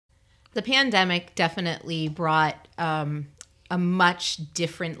The pandemic definitely brought a much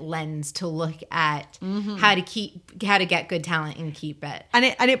different lens to look at how to get good talent and keep it. And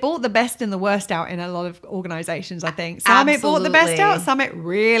it brought the best and the worst out in a lot of organizations, I think. Some it brought the best out, some it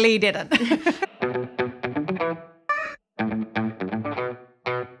really didn't.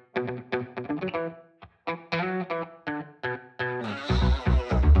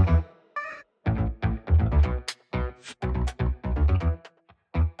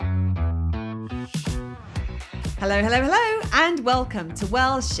 Hello, and welcome to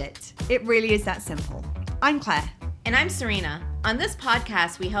Well Shit. It really is that simple. I'm Claire. And I'm Serena. On this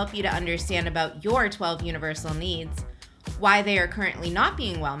podcast, we help you to understand about your 12 universal needs, why they are currently not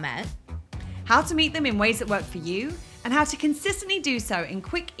being well met, how to meet them in ways that work for you, and how to consistently do so in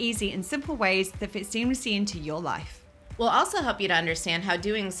quick, easy, and simple ways that fit seamlessly into your life. We'll also help you to understand how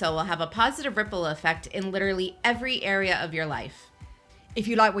doing so will have a positive ripple effect in literally every area of your life. If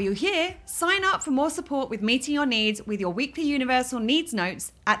you like what you hear, sign up for more support with meeting your needs with your weekly Universal Needs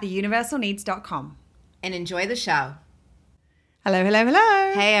notes at theuniversalneeds.com. And enjoy the show. Hello.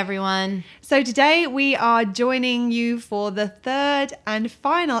 Hey, everyone. So today we are joining you for the third and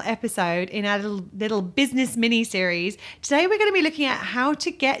final episode in our little business mini-series. Today we're going to be looking at how to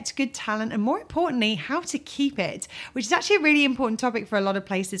get good talent and, more importantly, how to keep it, which is actually a really important topic for a lot of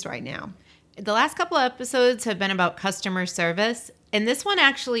places right now. The last couple of episodes have been about customer service, and this one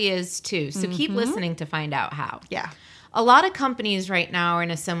actually is too. So keep listening to find out how. Yeah. A lot of companies right now are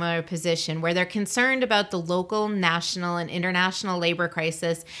in a similar position where they're concerned about the local, national, and international labor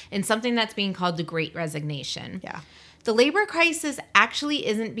crisis and something that's being called the Great Resignation. Yeah. The labor crisis actually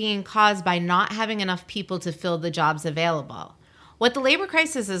isn't being caused by not having enough people to fill the jobs available. What the labor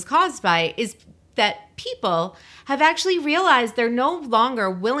crisis is caused by is that people have actually realized they're no longer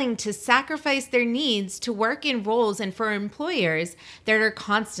willing to sacrifice their needs to work in roles and for employers that are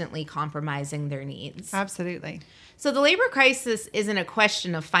constantly compromising their needs. Absolutely. So the labor crisis isn't a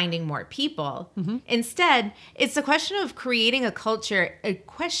question of finding more people. Instead, it's a question of creating a culture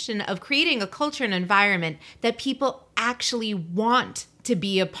and environment that people actually want to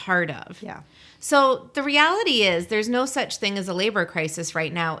be a part of. Yeah. So the reality is there's no such thing as a labor crisis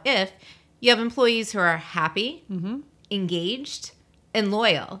right now if you have employees who are happy, engaged, and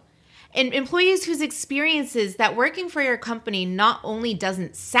loyal. And employees whose experiences that working for your company not only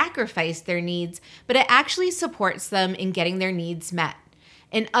doesn't sacrifice their needs, but it actually supports them in getting their needs met.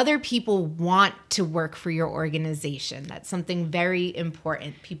 And other people want to work for your organization. That's something very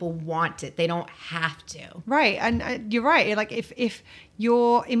important. People want it. They don't have to. Right. And you're right. Like if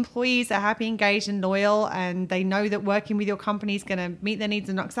your employees are happy, engaged, and loyal, and they know that working with your company is going to meet their needs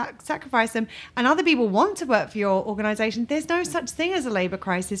and not sacrifice them, and other people want to work for your organization, there's no such thing as a labor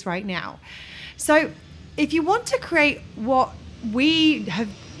crisis right now. So if you want to create what we have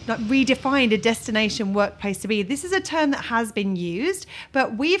redefined a destination workplace to be, this is a term that has been used,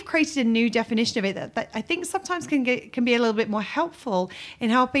 but we've created a new definition of it that I think sometimes can be a little bit more helpful in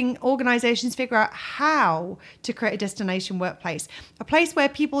helping organizations figure out how to create a destination workplace, a place where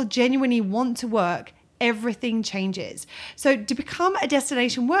people genuinely want to work. Everything changes. So to become a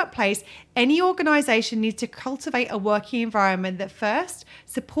destination workplace, any organization needs to cultivate a working environment that first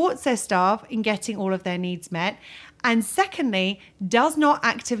supports their staff in getting all of their needs met, and secondly, does not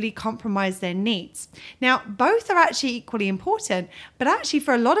actively compromise their needs. Now, both are actually equally important, but actually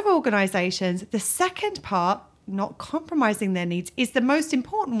for a lot of organizations, the second part, not compromising their needs, is the most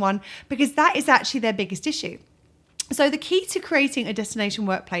important one because that is actually their biggest issue. So the key to creating a destination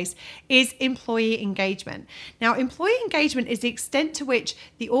workplace is employee engagement. Now, employee engagement is the extent to which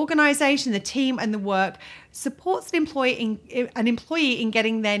the organization, the team, and the work supports an employee in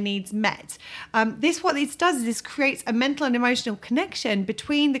getting their needs met. What this does is this creates a mental and emotional connection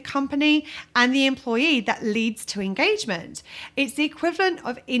between the company and the employee that leads to engagement. It's the equivalent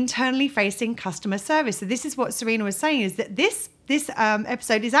of internally facing customer service. So this is what Serena was saying, is that this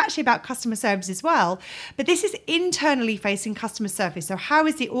episode is actually about customer service as well, but this is internally facing customer service. So how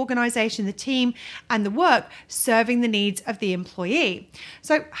is the organization, the team, and the work serving the needs of the employee?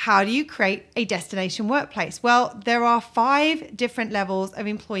 So how do you create a destination workplace? Well, there are 5 different levels of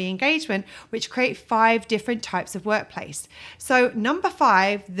employee engagement, which create 5 different types of workplace. So number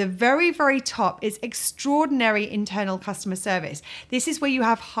 5, the very, very top, is extraordinary internal customer service. This is where you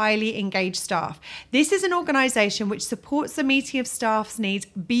have highly engaged staff. This is an organization which supports the meeting of staff's needs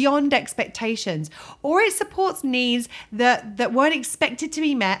beyond expectations, or it supports needs that weren't expected to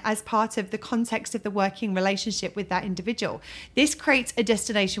be met as part of the context of the working relationship with that individual. This creates a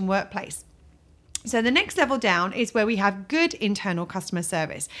destination workplace. So the next level down is where we have good internal customer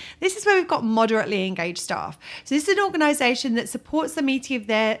service. This is where we've got moderately engaged staff. So this is an organization that supports the meeting of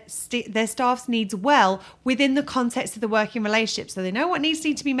their staff's needs well within the context of the working relationship. So they know what needs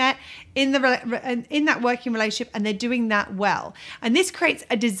need to be met in that working relationship, and they're doing that well. And this creates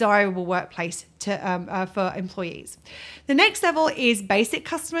a desirable workplace for employees. The next level is basic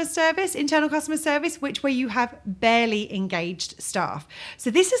customer service, internal customer service, where you have barely engaged staff. So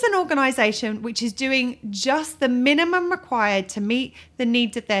this is an organization which is doing just the minimum required to meet the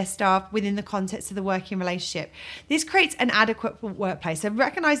needs of their staff within the context of the working relationship. This creates an adequate workplace. So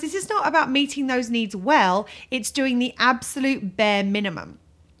recognize this is not about meeting those needs well, it's doing the absolute bare minimum.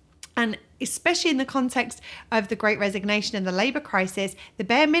 And especially in the context of the Great Resignation and the labor crisis, the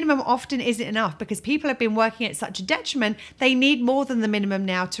bare minimum often isn't enough because people have been working at such a detriment, they need more than the minimum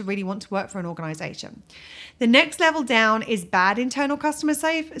now to really want to work for an organization. The next level down is bad internal customer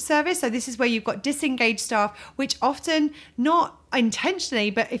service. So this is where you've got disengaged staff, which often, not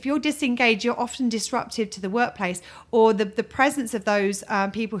intentionally, but if you're disengaged, you're often disruptive to the workplace, or the presence of those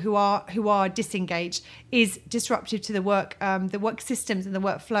people who are disengaged is disruptive to the work systems and the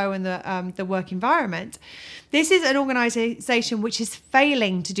workflow and the work environment. This is an organization which is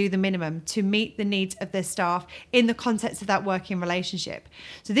failing to do the minimum to meet the needs of their staff in the context of that working relationship.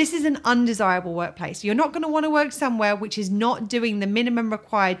 So this is an undesirable workplace. You're not going to want to work somewhere which is not doing the minimum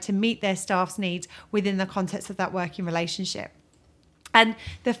required to meet their staff's needs within the context of that working relationship. And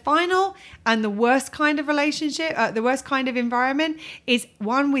the final and the worst kind of relationship, the worst kind of environment is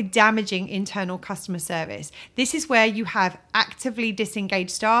one with damaging internal customer service. This is where you have actively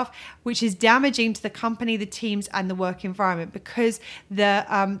disengaged staff, which is damaging to the company, the teams, and the work environment because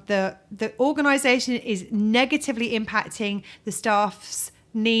the organization is negatively impacting the staff's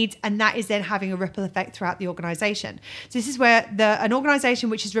needs, and that is then having a ripple effect throughout the organization. So this is where an organization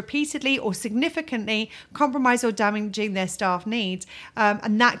which is repeatedly or significantly compromised or damaging their staff needs,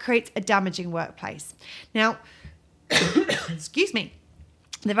 and that creates a damaging workplace. Now, excuse me.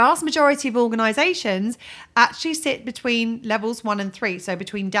 The vast majority of organizations actually sit between levels 1 and 3. So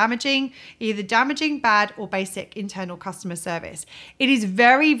between either damaging, bad, or basic internal customer service. It is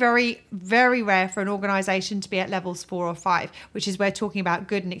very, very, very rare for an organization to be at levels 4 or 5, which is we're talking about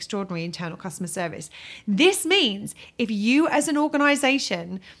good and extraordinary internal customer service. This means if you as an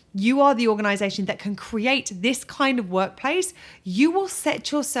organization, you are the organization that can create this kind of workplace, you will set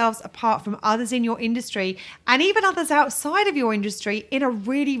yourselves apart from others in your industry and even others outside of your industry in a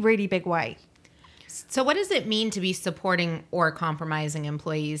really, really big way. So what does it mean to be supporting or compromising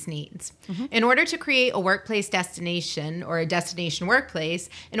employees' needs? Mm-hmm. In order to create a workplace destination or a destination workplace,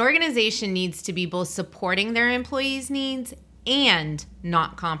 an organization needs to be both supporting their employees' needs and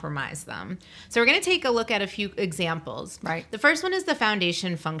not compromise them. So we're going to take a look at a few examples. Right. The first one is the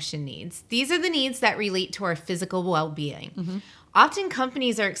foundation function needs. These are the needs that relate to our physical well-being. Mm-hmm. Often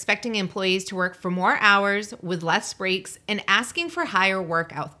companies are expecting employees to work for more hours with less breaks and asking for higher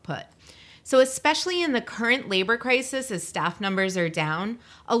work output. So especially in the current labor crisis, as staff numbers are down,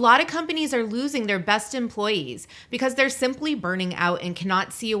 a lot of companies are losing their best employees because they're simply burning out and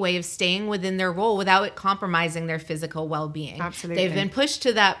cannot see a way of staying within their role without it compromising their physical well-being. Absolutely. They've been pushed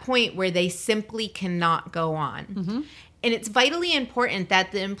to that point where they simply cannot go on. Mm-hmm. And it's vitally important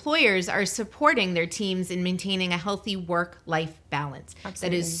that the employers are supporting their teams in maintaining a healthy work-life balance.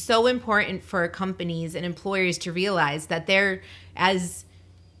 Absolutely. That is so important for companies and employers to realize that they're as...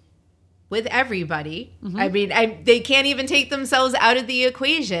 with everybody. Mm-hmm. I mean, they can't even take themselves out of the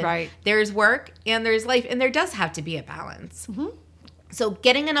equation. Right. There's work and there's life, and there does have to be a balance. Mm-hmm. So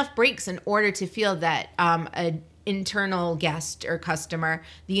getting enough breaks in order to feel that an internal guest or customer,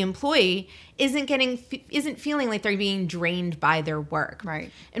 the employee, isn't feeling like they're being drained by their work.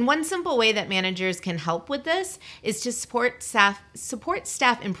 Right. And one simple way that managers can help with this is to support staff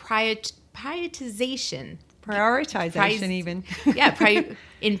in prioritization. Even.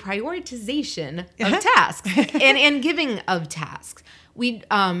 In prioritization of tasks and giving of tasks. We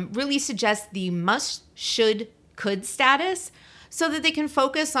really suggest the must, should, could status so that they can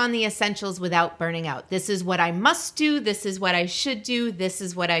focus on the essentials without burning out. This is what I must do. This is what I should do. This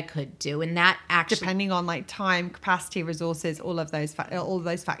is what I could do. And that actually... depending on like time, capacity, resources, all of those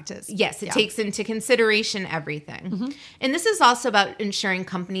factors. Yes, it takes into consideration everything. Mm-hmm. And this is also about ensuring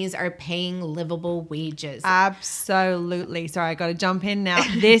companies are paying livable wages. Absolutely. Sorry, I got to jump in now.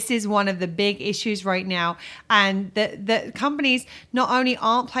 This is one of the big issues right now. And the companies not only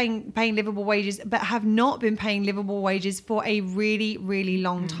aren't paying livable wages, but have not been paying livable wages for a really, really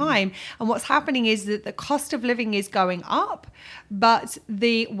long time. And what's happening is that the cost of living is going up, but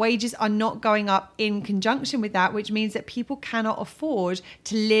the wages are not going up in conjunction with that, which means that people cannot afford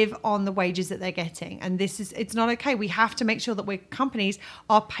to live on the wages that they're getting. And it's not okay. We have to make sure that companies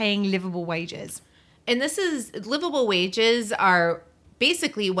are paying livable wages. And livable wages are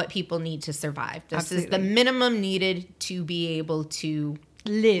basically what people need to survive. This Absolutely. is the minimum needed to be able to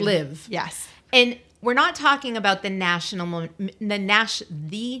live. Yes. And we're not talking about the national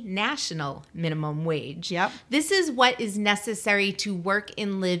minimum wage. Yep. This is what is necessary to work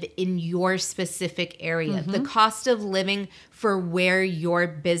and live in your specific area. The cost of living for where your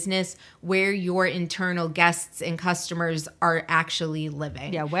business, where your internal guests and customers are actually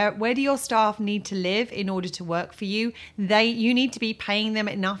living. Yeah, where do your staff need to live in order to work for you? You need to be paying them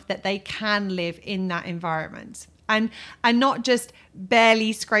enough that they can live in that environment. And not just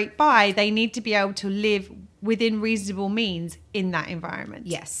barely scrape by. They need to be able to live within reasonable means in that environment.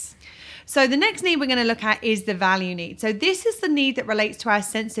 Yes. So the next need we're going to look at is the value need. So this is the need that relates to our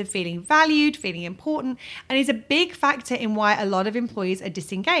sense of feeling valued, feeling important, and is a big factor in why a lot of employees are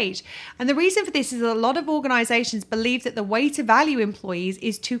disengaged. And the reason for this is a lot of organizations believe that the way to value employees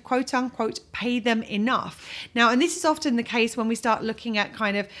is to quote unquote pay them enough. Now, and this is often the case when we start looking at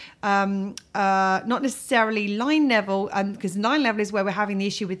kind of not necessarily line level, because line level is where we're having the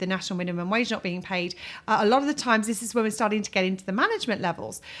issue with the national minimum wage not being paid. A lot of the times this is when we're starting to get into the management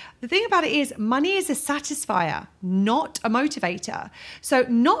levels. The thing about it is money is a satisfier, not a motivator. So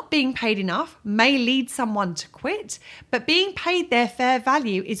not being paid enough may lead someone to quit, but being paid their fair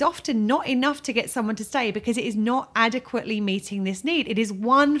value is often not enough to get someone to stay because it is not adequately meeting this need. It is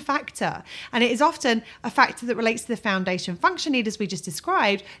one factor, and it is often a factor that relates to the foundation function need as we just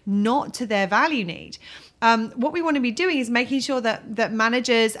described, not to their value need. What we want to be doing is making sure that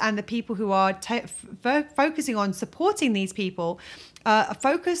managers and the people who are focusing on supporting these people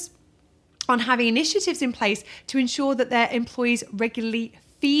focus on having initiatives in place to ensure that their employees regularly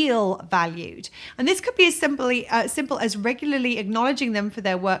feel valued. And this could be as simple as regularly acknowledging them for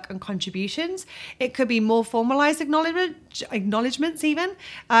their work and contributions. It could be more formalized acknowledgements even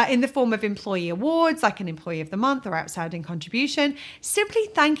in the form of employee awards, like an Employee of the Month or outstanding contribution. Simply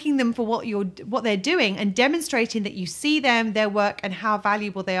thanking them for what they're doing and demonstrating that you see them, their work, and how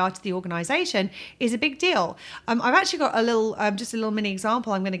valuable they are to the organization is a big deal. I've actually got a little mini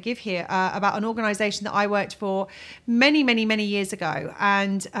example I'm going to give here about an organization that I worked for many, many, many years ago.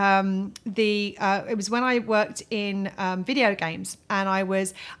 And it was when I worked in video games, and I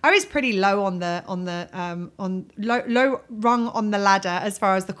was pretty low low rung on the ladder as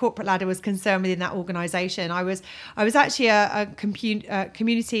far as the corporate ladder was concerned within that organization. I was actually a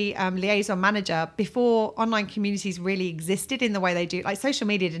community liaison manager before online communities really existed in the way they do. Like social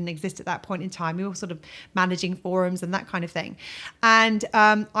media didn't exist at that point in time. We were sort of managing forums and that kind of thing. And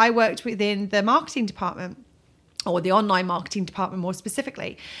I worked within the marketing department, or the online marketing department more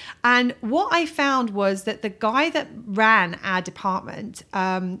specifically. And what I found was that the guy that ran our department,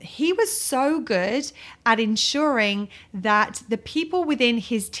 he was so good at ensuring that the people within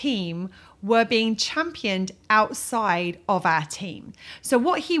his team were being championed outside of our team. So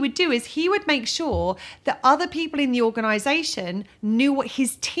what he would do is he would make sure that other people in the organization knew what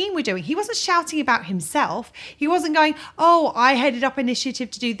his team were doing. He wasn't shouting about himself. He wasn't going, "Oh, I headed up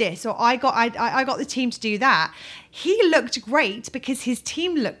initiative to do this," or I got the team to do that. He looked great because his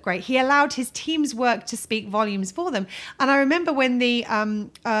team looked great. He allowed his team's work to speak volumes for them. And I remember when the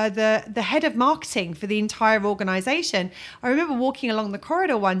head of marketing for the entire organization, I remember walking along the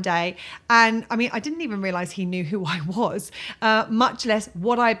corridor one day, and I mean, I didn't even realize he knew who I was, much less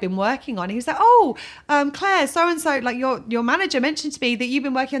what I'd been working on. He was like, "Oh, Claire, so-and-so, like your manager mentioned to me that you've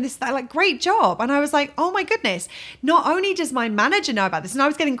been working on this, like, great job." And I was like, "Oh my goodness, not only does my manager know about this," and I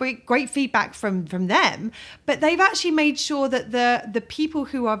was getting great feedback from them, but they've actually made sure that the people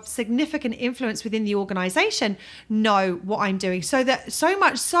who are of significant influence within the organization know what I'm doing. So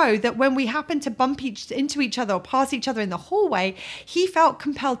much so that when we happened to bump into each other or pass each other in the hallway, he felt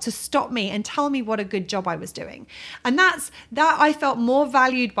compelled to stop me and tell me what a good job I was doing. And that I felt more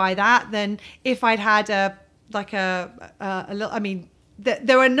valued by that than if I'd had a little, I mean,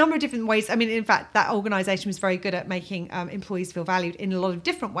 there were a number of different ways. I mean, in fact, that organization was very good at making employees feel valued in a lot of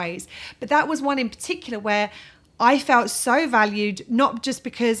different ways. But that was one in particular where I felt so valued, not just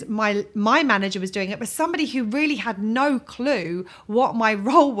because my manager was doing it, but somebody who really had no clue what my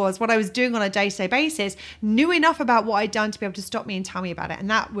role was, what I was doing on a day-to-day basis, knew enough about what I'd done to be able to stop me and tell me about it. And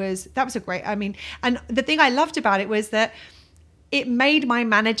that was a great, I mean, and the thing I loved about it was that it made my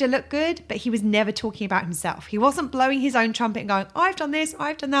manager look good, but he was never talking about himself. He wasn't blowing his own trumpet and going, I've done this,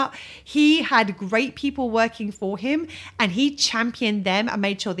 I've done that. He had great people working for him, and he championed them and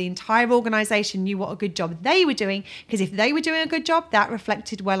made sure the entire organization knew what a good job they were doing, because if they were doing a good job, that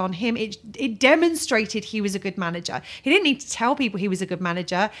reflected well on him. It demonstrated he was a good manager. He didn't need to tell people he was a good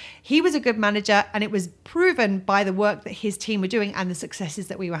manager. He was a good manager, and it was proven by the work that his team were doing and the successes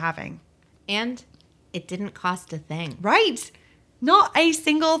that we were having. And it didn't cost a thing. Right. Not a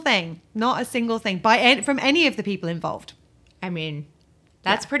single thing. Not a single thing from any of the people involved. I mean,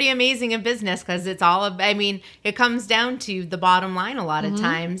 that's pretty amazing in business, because it's all, it comes down to the bottom line a lot of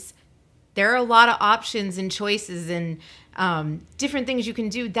times. There are a lot of options and choices and different things you can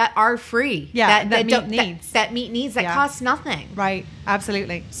do that are free. Yeah, that meet needs. That meet needs that cost nothing. Right,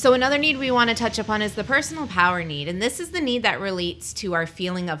 absolutely. So another need we want to touch upon is the personal power need. And this is the need that relates to our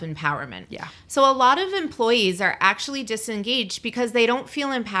feeling of empowerment. Yeah. So a lot of employees are actually disengaged because they don't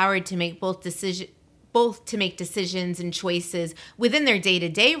feel empowered to make both to make decisions and choices within their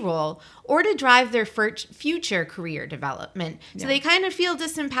day-to-day role or to drive their future career development. So they kind of feel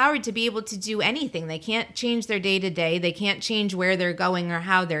disempowered to be able to do anything. They can't change their day-to-day. They can't change where they're going or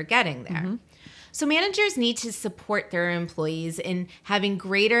how they're getting there. So managers need to support their employees in having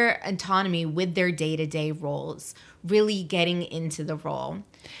greater autonomy with their day-to-day roles, really getting into the role.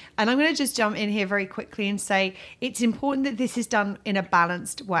 And I'm going to just jump in here very quickly and say it's important that this is done in a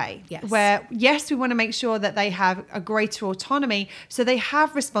balanced way. Yes. Where, yes, we want to make sure that they have a greater autonomy, so they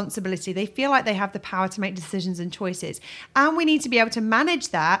have responsibility. They feel like they have the power to make decisions and choices. And we need to be able to manage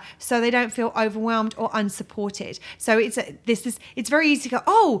that so they don't feel overwhelmed or unsupported. So it's very easy to go,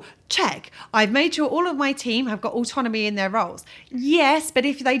 oh, check, I've made sure all of my team have got autonomy in their roles. Yes, but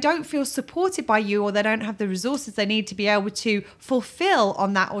if they don't feel supported by you or they don't have the resources they need to be able to fulfill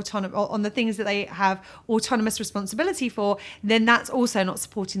on that on the things that they have autonomous responsibility for, then that's also not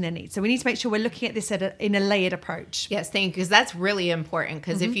supporting their needs. So we need to make sure we're looking at this in a layered approach. Yes, thank you, because that's really important,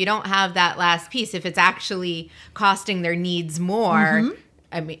 because if you don't have that last piece, if it's actually costing their needs more,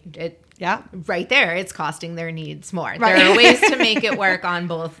 right there, it's costing their needs more. Right. There are ways to make it work on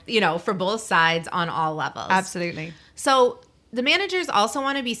both, for both sides on all levels. Absolutely. So the managers also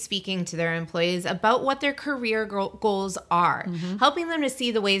want to be speaking to their employees about what their career goals are, helping them to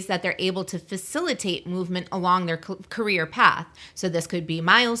see the ways that they're able to facilitate movement along their career path. So this could be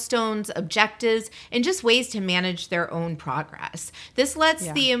milestones, objectives, and just ways to manage their own progress. This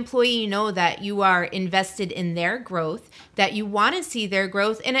lets the employee know that you are invested in their growth, that you want to see their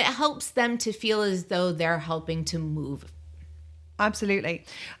growth, and it helps them to feel as though they're helping to move. Absolutely.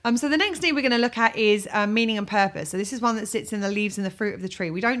 So the next need we're going to look at is meaning and purpose. So this is one that sits in the leaves and the fruit of the tree.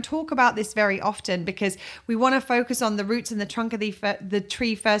 We don't talk about this very often because we want to focus on the roots and the trunk of the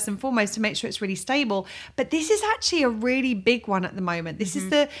tree first and foremost to make sure it's really stable. But this is actually a really big one at the moment. This is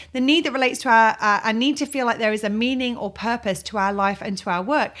the need that relates to our need to feel like there is a meaning or purpose to our life and to our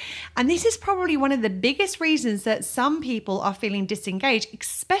work. And this is probably one of the biggest reasons that some people are feeling disengaged,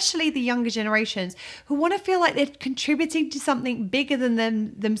 especially the younger generations who want to feel like they're contributing to something bigger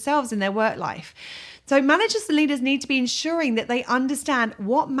than themselves in their work life. So managers and leaders need to be ensuring that they understand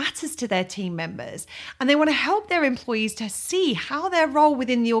what matters to their team members, and they want to help their employees to see how their role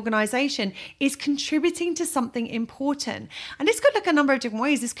within the organization is contributing to something important. And this could look a number of different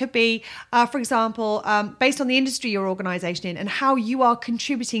ways. This could be, for example, based on the industry your organization in and how you are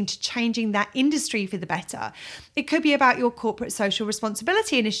contributing to changing that industry for the better. It could be about your corporate social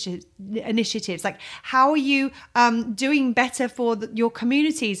responsibility initiatives, like how are you doing better for your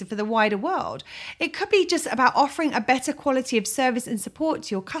communities and for the wider world. It could be just about offering a better quality of service and support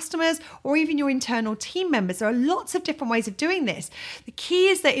to your customers or even your internal team members. There are lots of different ways of doing this. The key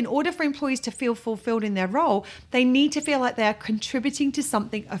is that in order for employees to feel fulfilled in their role, they need to feel like they are contributing to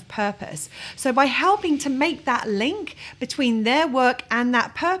something of purpose. So by helping to make that link between their work and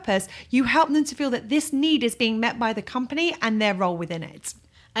that purpose, you help them to feel that this need is being met by the company and their role within it.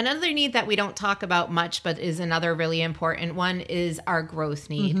 Another need that we don't talk about much, but is another really important one, is our growth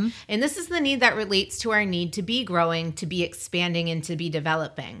need. And this is the need that relates to our need to be growing, to be expanding, and to be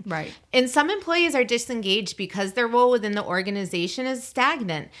developing. Right. And some employees are disengaged because their role within the organization is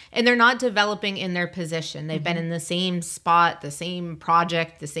stagnant and they're not developing in their position. They've been in the same spot, the same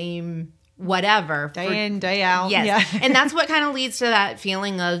project, the same whatever. Day in, day out. Yes. Yeah. And that's what kind of leads to that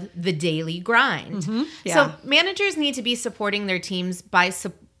feeling of the daily grind. Yeah. So managers need to be supporting their teams by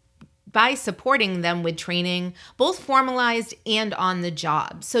by supporting them with training, both formalized and on the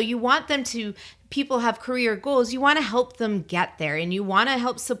job. So you want them to, people have career goals, you want to help them get there and you want to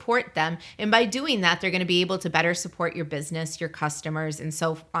help support them. And by doing that, they're going to be able to better support your business, your customers, and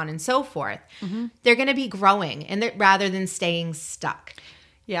so on and so forth. They're going to be growing and rather than staying stuck.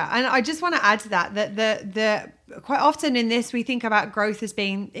 Yeah, and I just want to add to that the quite often in this we think about growth as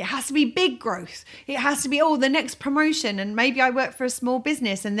being, it has to be big growth. It has to be, the next promotion, and maybe I work for a small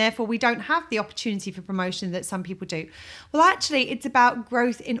business and therefore we don't have the opportunity for promotion that some people do. Well, actually, it's about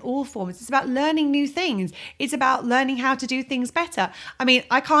growth in all forms. It's about learning new things. It's about learning how to do things better. I mean,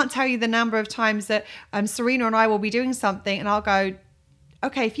 I can't tell you the number of times that Serena and I will be doing something and I'll go,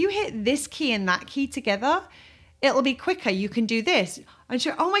 okay, if you hit this key and that key together, it'll be quicker. You can do this. And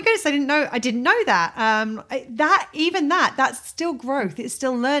she'll, oh my goodness, I didn't know that. That's still growth. It's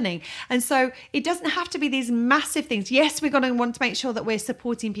still learning. And so it doesn't have to be these massive things. Yes, we're going to want to make sure that we're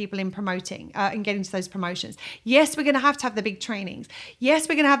supporting people in promoting and getting to those promotions. Yes, we're going to have the big trainings. Yes,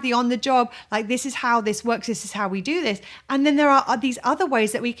 we're going to have the on the job, like this is how this works. This is how we do this. And then there are these other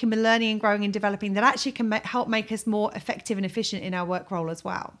ways that we can be learning and growing and developing that actually can help make us more effective and efficient in our work role as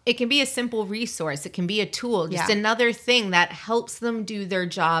well. It can be a simple resource. It can be a tool, just another thing that helps them do their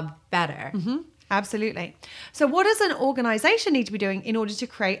job better. Absolutely. So what does an organization need to be doing in order to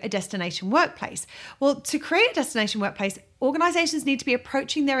create a destination workplace? Well, to create a destination workplace, organizations need to be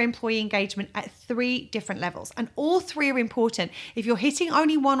approaching their employee engagement at 3 different levels. And all 3 are important. If you're hitting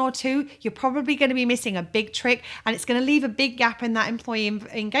only 1 or 2, you're probably going to be missing a big trick and it's going to leave a big gap in that employee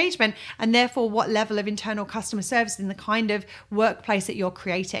engagement and therefore what level of internal customer service in the kind of workplace that you're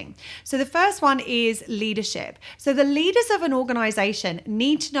creating. So the first one is leadership. So the leaders of an organization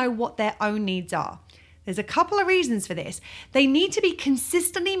need to know what their own needs are. There's a couple of reasons for this. They need to be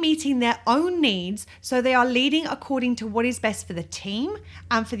consistently meeting their own needs so they are leading according to what is best for the team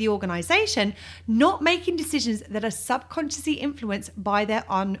and for the organization, not making decisions that are subconsciously influenced by their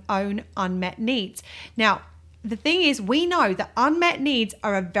own unmet needs. Now, the thing is, we know that unmet needs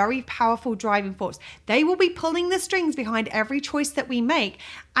are a very powerful driving force. They will be pulling the strings behind every choice that we make,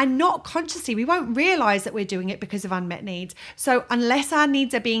 and not consciously. We won't realize that we're doing it because of unmet needs. So unless our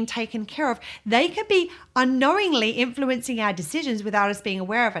needs are being taken care of, they can be unknowingly influencing our decisions without us being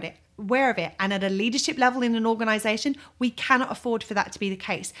aware of it. And at a leadership level in an organization, we cannot afford for that to be the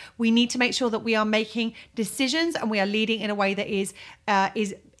case. We need to make sure that we are making decisions and we are leading in a way that is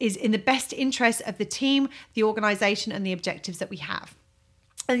in the best interest of the team, the organization, and the objectives that we have.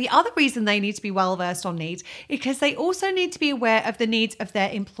 And the other reason they need to be well versed on needs is because they also need to be aware of the needs of their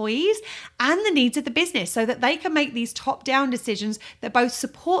employees and the needs of the business so that they can make these top-down decisions that both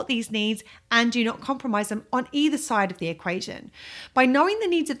support these needs and do not compromise them on either side of the equation. By knowing the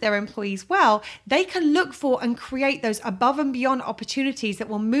needs of their employees well, they can look for and create those above and beyond opportunities that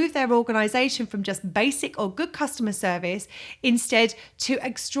will move their organization from just basic or good customer service instead to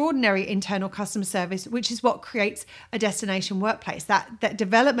extraordinary internal customer service, which is what creates a destination workplace, that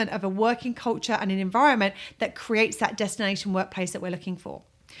development of a working culture and an environment that creates that destination workplace that we're looking for.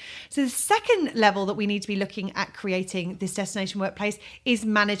 So the second level that we need to be looking at creating this destination workplace is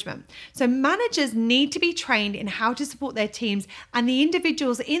management. So managers need to be trained in how to support their teams and the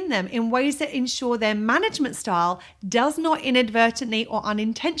individuals in them in ways that ensure their management style does not inadvertently or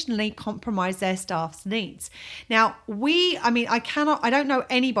unintentionally compromise their staff's needs. Now, I don't know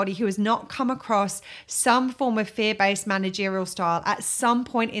anybody who has not come across some form of fear-based managerial style at some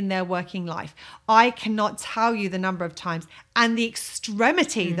point in their working life. I cannot tell you the number of times and the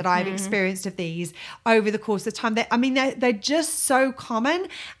extremity that I've experienced of these over the course of time. They're just so common.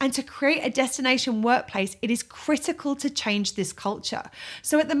 And to create a destination workplace, it is critical to change this culture.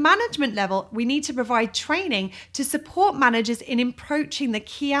 So at the management level, we need to provide training to support managers in approaching the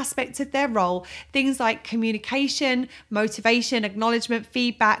key aspects of their role, things like communication, motivation, acknowledgement,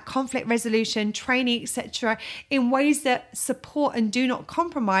 feedback, conflict resolution, training, etc., in ways that support and do not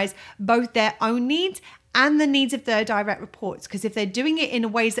compromise both their own needs and the needs of their direct reports. Because if they're doing it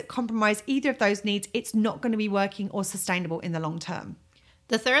in ways that compromise either of those needs, it's not going to be working or sustainable in the long term.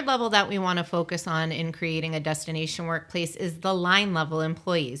 The third level that we want to focus on in creating a destination workplace is the line level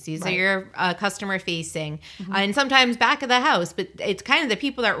employees. These are your customer facing and sometimes back of the house, but it's kind of the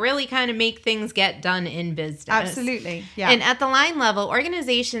people that really kind of make things get done in business. Absolutely. Yeah. And at the line level,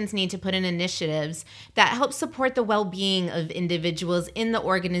 organizations need to put in initiatives that help support the well-being of individuals in the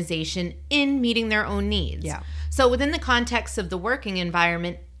organization in meeting their own needs. Yeah. So within the context of the working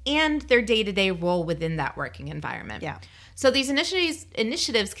environment and their day-to-day role within that working environment. Yeah. So these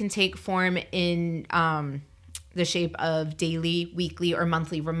initiatives can take form in the shape of daily, weekly, or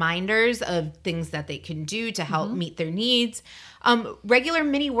monthly reminders of things that they can do to help meet their needs. Regular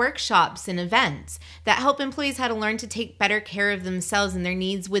mini workshops and events that help employees how to learn to take better care of themselves and their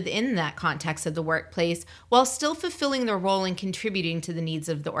needs within that context of the workplace while still fulfilling their role and contributing to the needs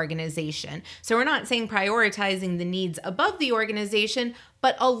of the organization. So we're not saying prioritizing the needs above the organization,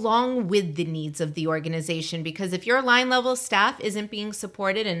 but along with the needs of the organization. Because if your line level staff isn't being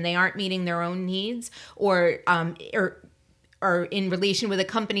supported and they aren't meeting their own needs, or in relation with a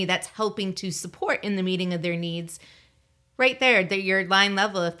company that's helping to support in the meeting of their needs, right there, your line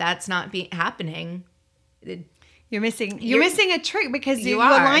level, if that's not happening, you're missing a trick, because your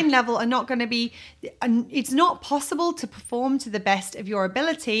are. line level are not going to be, it's not possible to perform to the best of your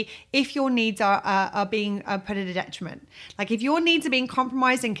ability if your needs are being put at a detriment. Like if your needs are being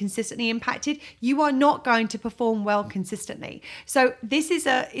compromised and consistently impacted, you are not going to perform well consistently. So this is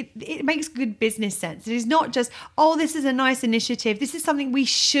it makes good business sense. It is not just, oh, this is a nice initiative. This is something we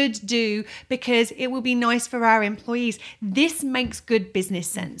should do because it will be nice for our employees. This makes good business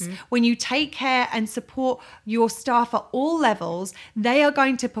sense. When you take care and support your staff at all levels, they are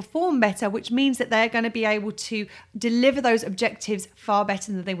going to perform better, which means that they're going to be able to deliver those objectives far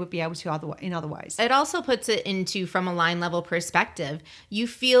better than they would be able to otherwise. It also puts it into, from a line level perspective, you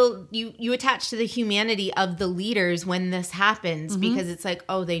feel you attach to the humanity of the leaders when this happens, because it's like,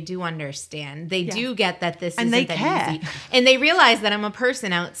 oh, they do understand. They do get that this isn't that easy. And they realize that I'm a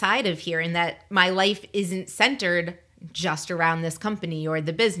person outside of here and that my life isn't centered just around this company or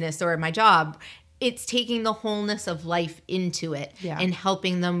the business or my job. It's taking the wholeness of life into it and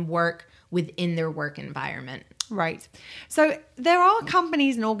helping them work within their work environment. Right. So there are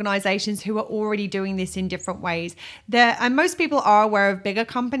companies and organizations who are already doing this in different ways. And most people are aware of bigger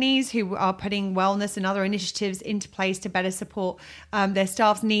companies who are putting wellness and other initiatives into place to better support their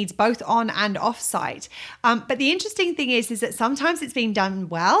staff's needs, both on and off site. But the interesting thing is that sometimes it's being done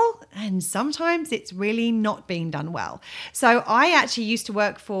well and sometimes it's really not being done well. So I actually used to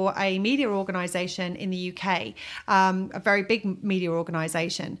work for a media organization in the UK, a very big media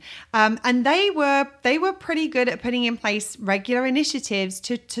organization. And they were pretty good at putting in place regular initiatives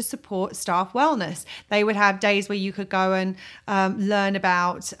to support staff wellness. They would have days where you could go and learn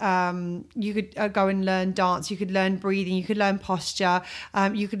about, you could go and learn dance, you could learn breathing, you could learn posture,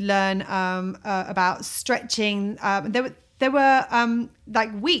 you could learn about stretching. There were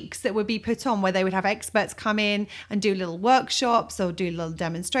like weeks that would be put on where they would have experts come in and do little workshops or do little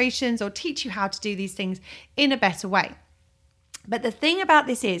demonstrations or teach you how to do these things in a better way. But the thing about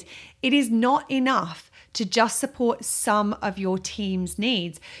this is, it is not enough to just support some of your team's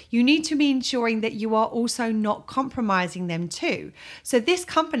needs. You need to be ensuring that you are also not compromising them too. So this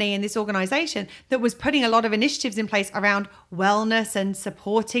company and this organization that was putting a lot of initiatives in place around wellness and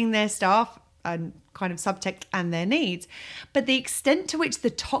supporting their staff and kind of subtext and their needs, but the extent to which the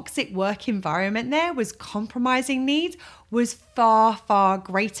toxic work environment there was compromising needs was far, far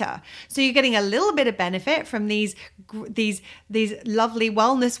greater. So you're getting a little bit of benefit from these lovely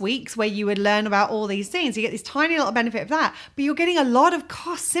wellness weeks where you would learn about all these things. You get this tiny little benefit of that, but you're getting a lot of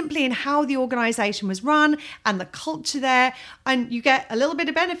cost simply in how the organization was run and the culture there. And you get a little bit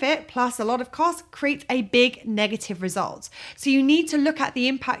of benefit plus a lot of cost creates a big negative result. So you need to look at the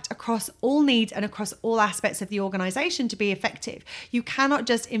impact across all needs and across all aspects of the organization to be effective. You cannot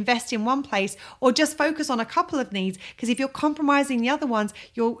just invest in one place or just focus on a couple of needs, because if you're compromising the other ones,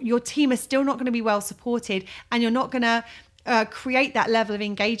 your team is still not going to be well supported, and you're not going to create that level of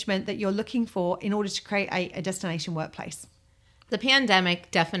engagement that you're looking for in order to create a destination workplace. The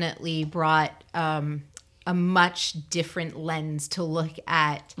pandemic definitely brought a much different lens to look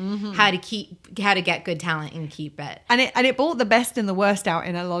at how to get good talent and keep it. And it brought the best and the worst out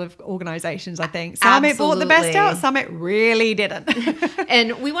in a lot of organizations, I think. Some it brought the best out, some it really didn't.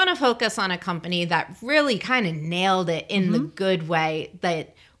 And we want to focus on a company that really kind of nailed it in the good way,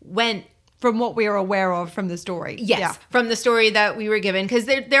 that went from what we are aware of from the story. Yes, from the story that we were given, because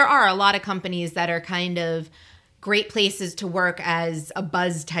there are a lot of companies that are kind of great places to work as a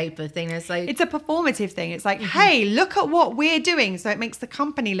buzz type of thing. It's like, it's a performative thing. It's like, hey, look at what we're doing. So it makes the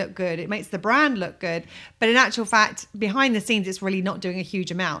company look good. It makes the brand look good. But in actual fact, behind the scenes, it's really not doing a huge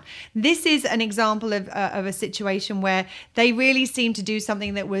amount. This is an example of a situation where they really seemed to do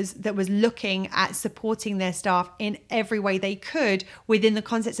something that was looking at supporting their staff in every way they could within the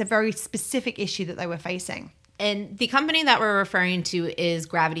context of a very specific issue that they were facing. And the company that we're referring to is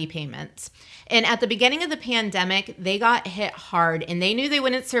Gravity Payments. And at the beginning of the pandemic, they got hit hard, and they knew they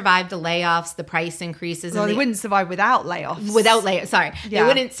wouldn't survive the layoffs, the price increases. Well, they wouldn't survive without layoffs. They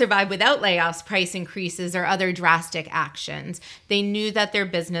wouldn't survive without layoffs, price increases, or other drastic actions. They knew that their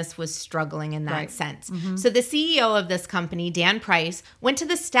business was struggling in that sense. Mm-hmm. So the CEO of this company, Dan Price, went to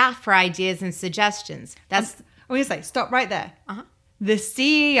the staff for ideas and suggestions. I'm going to say, stop right there. Uh-huh. The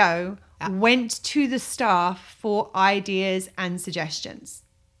CEO went to the staff for ideas and suggestions.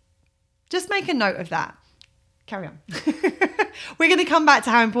 Just make a note of that. Carry on. We're going to come back to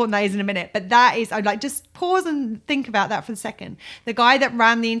how important that is in a minute. But that is, I'd like just pause and think about that for a second. The guy that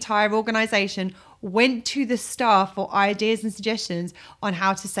ran the entire organization went to the staff for ideas and suggestions on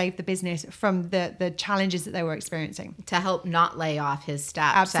how to save the business from the challenges that they were experiencing. To help not lay off his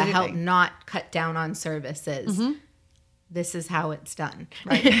staff. Absolutely. To help not cut down on services. Mm-hmm. This is how it's done.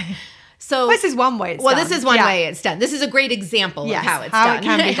 Right. So this is one way it's done. This is one way it's done. This is a great example of how it's done. It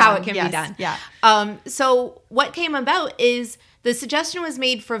can be how done. it can be done. Yeah. So what came about is the suggestion was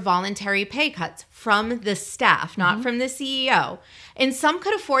made for voluntary pay cuts from the staff, not from the CEO. And some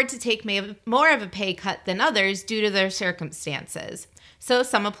could afford to take more of a pay cut than others due to their circumstances. So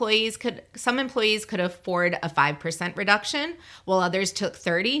some employees could afford a 5% reduction, while others took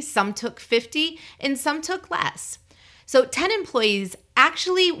 30, some took 50, and some took less. So 10 employees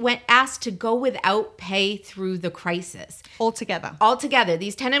actually asked to go without pay through the crisis. Altogether.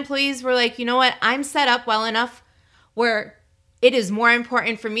 These 10 employees were like, you know what? I'm set up well enough where it is more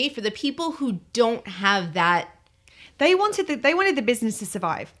important for me, for the people who don't have that. They wanted the business to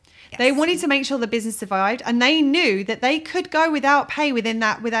survive. Yes. They wanted to make sure the business survived, and they knew that they could go without pay in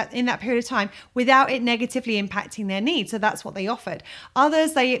that period of time without it negatively impacting their needs. So that's what they offered.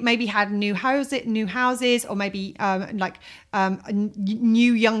 Others, they maybe had new houses, or maybe a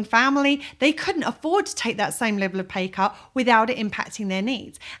new young family. They couldn't afford to take that same level of pay cut without it impacting their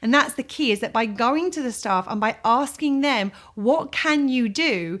needs. And that's the key, is that by going to the staff and by asking them, what can you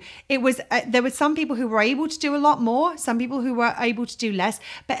do? There were some people who were able to do a lot more, some people who were able to do less,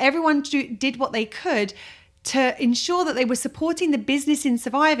 but everyone did what they could to ensure that they were supporting the business in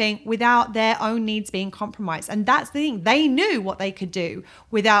surviving without their own needs being compromised. And that's the thing. They knew what they could do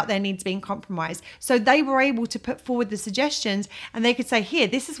without their needs being compromised. So they were able to put forward the suggestions, and they could say, here,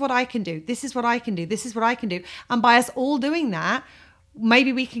 this is what I can do. This is what I can do. This is what I can do. And by us all doing that,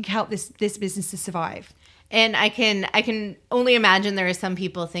 maybe we can help this business to survive. And I can only imagine there are some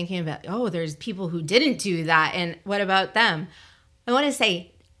people thinking about, there's people who didn't do that, and what about them? I want to say,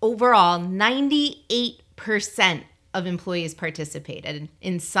 overall, 98% of employees participated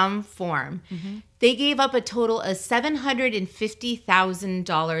in some form. Mm-hmm. They gave up a total of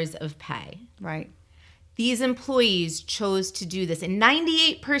 $750,000 of pay. Right. These employees chose to do this, and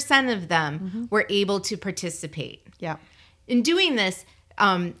 98% of them were able to participate. Yeah. In doing this,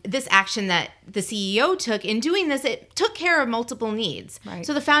 this action that the CEO took, in doing this, it took care of multiple needs. Right.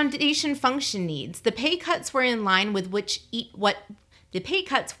 So the foundation function needs, the pay cuts were in line with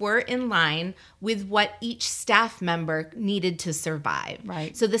what each staff member needed to survive.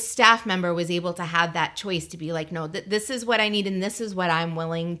 Right. So the staff member was able to have that choice to be like, no, this is what I need, and this is what I'm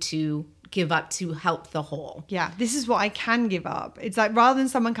willing to give up to help the whole. Yeah, this is what I can give up. It's like, rather than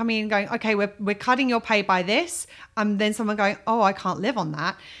someone coming in and going, okay, we're cutting your pay by this, then someone going, oh, I can't live on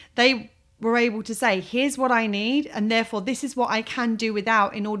that. They were able to say, here's what I need, and therefore this is what I can do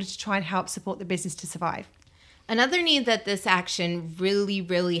without, in order to try and help support the business to survive. Another need that this action really,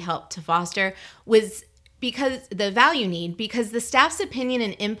 really helped to foster was because the staff's opinion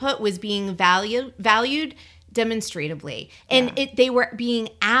and input was being valued demonstratively. And they were being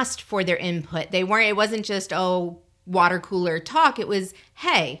asked for their input. It wasn't just, water cooler talk. It was,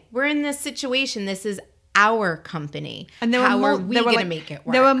 hey, we're in this situation. This is our company. And how are we going to make it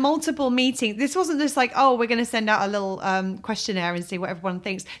work? There were multiple meetings. This wasn't just like, we're going to send out a little questionnaire and see what everyone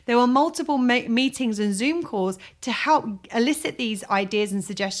thinks. There were multiple meetings and Zoom calls to help elicit these ideas and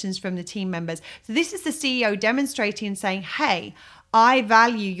suggestions from the team members. So this is the CEO demonstrating and saying, hey, I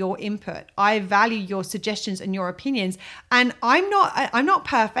value your input. I value your suggestions and your opinions. And I'm not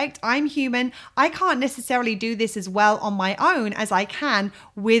perfect. I'm human. I can't necessarily do this as well on my own as I can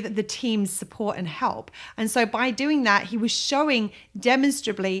with the team's support and help. And so by doing that, he was showing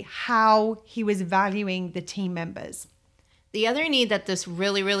demonstrably how he was valuing the team members. The other need that this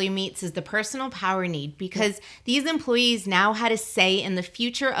really, really meets is the personal power need, because these employees now had a say in the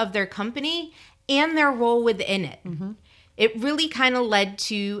future of their company and their role within it. Mm-hmm. It really kind of led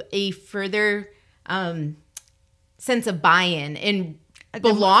to a further sense of buy-in. And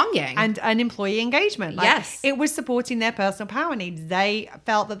belonging and employee engagement. Like, yes, it was supporting their personal power needs. They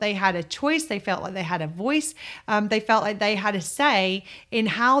felt that they had a choice. They felt like they had a voice. They felt like they had a say in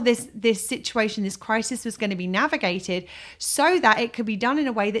how this situation, this crisis, was going to be navigated, so that it could be done in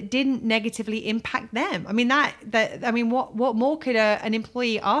a way that didn't negatively impact them. I mean, what more could an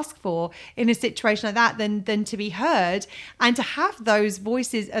employee ask for in a situation like that than to be heard and to have those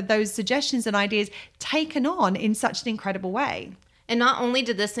voices, those suggestions and ideas taken on in such an incredible way. And not only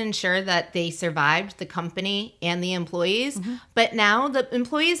did this ensure that they survived, the company and the employees, but now the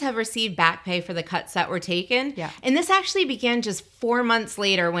employees have received back pay for the cuts that were taken. Yeah. And this actually began just 4 months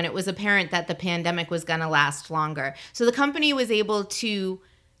later, when it was apparent that the pandemic was going to last longer. So the company was able to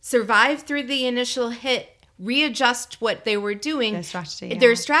survive through the initial hit, readjust what they were doing,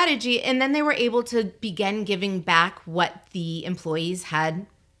 their strategy, and then they were able to begin giving back what the employees had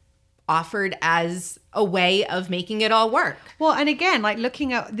offered as a way of making it all work. Well, and again, like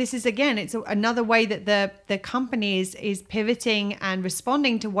looking at this is, again, it's another way that the company is pivoting and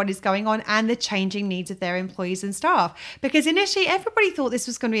responding to what is going on and the changing needs of their employees and staff. Because initially everybody thought this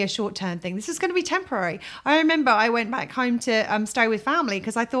was going to be a short-term thing. This was going to be temporary. I remember I went back home to stay with family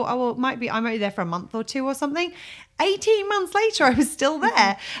because I thought, I might be there for a month or two or something. 18 months later, I was still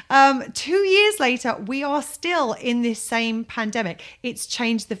there. 2 years later, we are still in this same pandemic. It's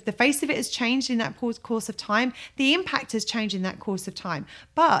changed. The face of it has changed in that course of time. The impact has changed in that course of time.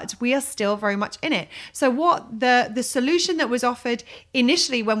 But we are still very much in it. So what the solution that was offered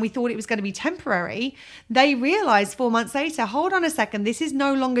initially when we thought it was going to be temporary, they realized 4 months later, hold on a second, this is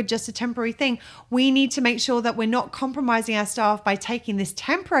no longer just a temporary thing. We need to make sure that we're not compromising our staff by taking this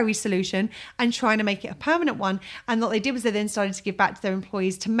temporary solution and trying to make it a permanent one. And what they did was they then started to give back to their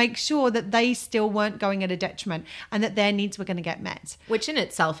employees to make sure that they still weren't going at a detriment and that their needs were going to get met. Which in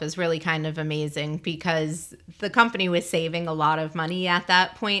itself is really kind of amazing because the company was saving a lot of money at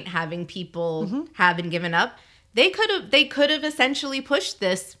that point, having people haven't given up. They could have essentially pushed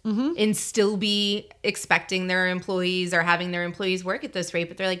this and still be expecting their employees or having their employees work at this rate,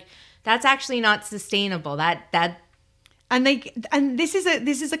 but they're like, that's actually not sustainable. And this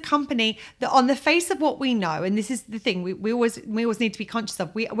is a company that, on the face of what we know, and this is the thing we always need to be conscious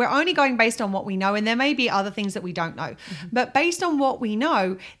of. We're only going based on what we know, and there may be other things that we don't know. But based on what we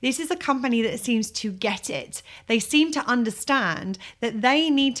know, this is a company that seems to get it. They seem to understand that they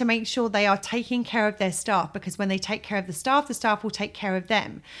need to make sure they are taking care of their staff, because when they take care of the staff will take care of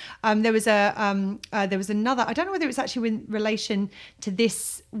them. There was another. I don't know whether it was actually in relation to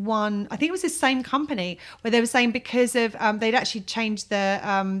this one. I think it was the same company where they were saying because of they'd actually changed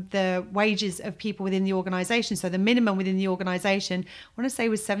the wages of people within the organization. So the minimum within the organization, I want to say,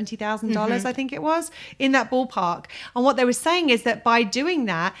 was $70,000, I think it was, in that ballpark. And what they were saying is that by doing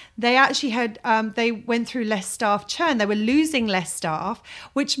that, they actually had, they went through less staff churn. They were losing less staff,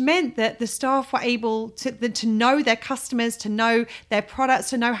 which meant that the staff were able to know their customers, to know their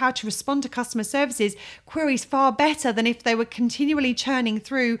products, to know how to respond to customer services queries far better than if they were continually churning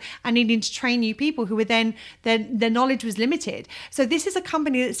through and needing to train new people who were then, their knowledge was limited. So this is a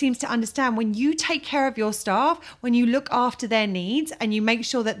company that seems to understand when you take care of your staff, when you look after their needs and you make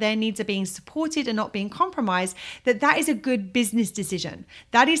sure that their needs are being supported and not being compromised, that is a good business decision.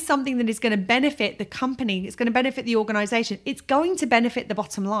 That is something that is going to benefit the company. It's going to benefit the organization. It's going to benefit the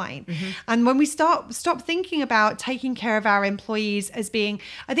bottom line. And when we stop thinking about taking care of our employees as being,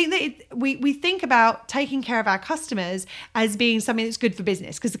 I think that we think about taking care of our customers as being something that's good for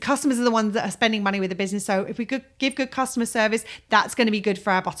business, because the customers are the ones that are spending money with the business. So if we could give good customer service, that's going to be good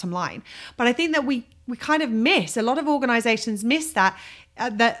for our bottom line. But I think that we kind of miss, a lot of organizations miss that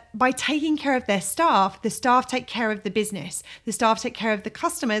by taking care of their staff, the staff take care of the business, the staff take care of the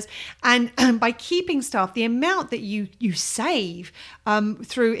customers, and by keeping staff, the amount that you save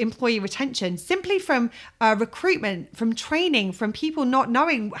through employee retention, simply from recruitment, from training, from people not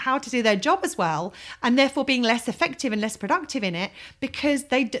knowing how to do their job as well, and therefore being less effective and less productive in it because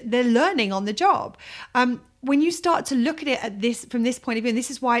they're learning on the job. When you start to look at it from this point of view, and this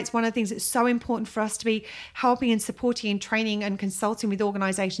is why it's one of the things that's so important for us to be helping and supporting and training and consulting with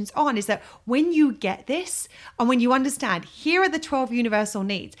organizations on, is that when you get this and when you understand, here are the 12 universal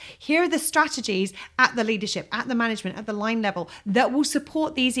needs, here are the strategies at the leadership, at the management, at the line level that will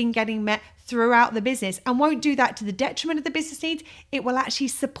support these in getting met throughout the business, and won't do that to the detriment of the business needs. It will actually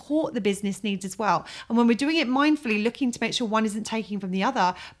support the business needs as well. And when we're doing it mindfully, looking to make sure one isn't taking from the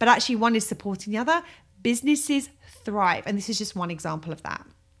other, but actually one is supporting the other, businesses thrive. And this is just one example of that.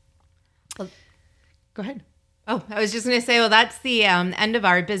 Well, go ahead. Oh, I was just going to say, well, that's the end of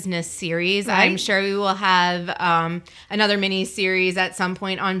our business series. Right. I'm sure we will have another mini series at some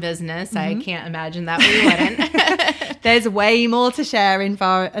point on business. I can't imagine that we wouldn't. There's way more to share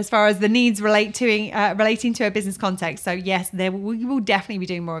as far as the needs relating to a business context. So yes, we will definitely be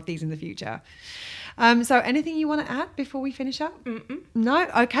doing more of these in the future. So anything you want to add before we finish up? No?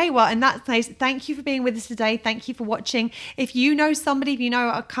 Okay. Well, in that case, thank you for being with us today. Thank you for watching. If you know somebody, if you know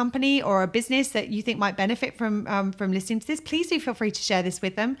a company or a business that you think might benefit from listening to this, please do feel free to share this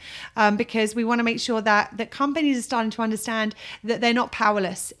with them, because we want to make sure that companies are starting to understand that they're not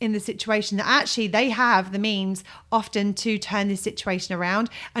powerless in the situation, that actually they have the means often to turn this situation around,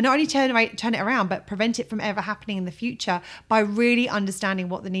 and not only turn it around, but prevent it from ever happening in the future by really understanding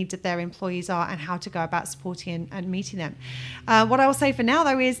what the needs of their employees are and how to go about supporting and meeting them. What I will say for now,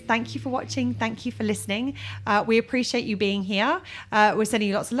 though, is thank you for watching. Thank you for listening. We appreciate you being here. We're sending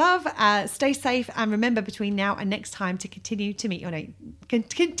you lots of love. Stay safe. And remember, between now and next time, to continue to meet your needs.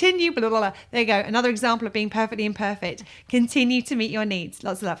 Continue, blah, blah, blah. There you go. Another example of being perfectly imperfect. Continue to meet your needs.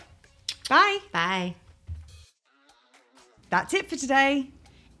 Lots of love. Bye. Bye. That's it for today.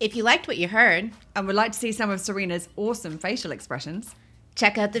 If you liked what you heard and would like to see some of Serena's awesome facial expressions,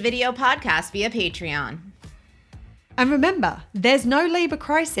 check out the video podcast via Patreon. And remember, there's no labor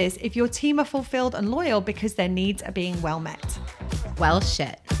crisis if your team are fulfilled and loyal because their needs are being well met. Well,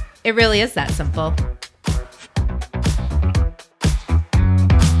 shit. It really is that simple.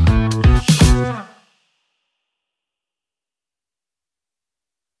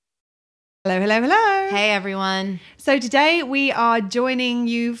 Hello, hello, hello. Hey, everyone. So today we are joining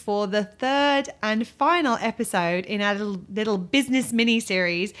you for the third and final episode in our little business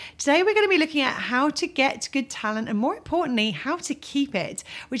mini-series. Today we're going to be looking at how to get good talent and, more importantly, how to keep it,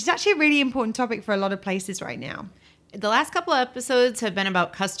 which is actually a really important topic for a lot of places right now. The last couple of episodes have been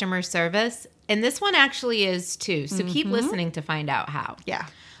about customer service, and this one actually is too. So keep listening to find out how. Yeah.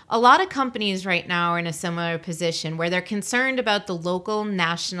 A lot of companies right now are in a similar position where they're concerned about the local,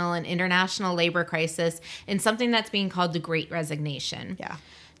 national, and international labor crisis and something that's being called the Great Resignation. Yeah.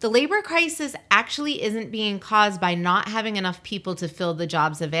 The labor crisis actually isn't being caused by not having enough people to fill the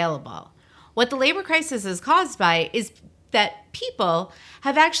jobs available. What the labor crisis is caused by is that people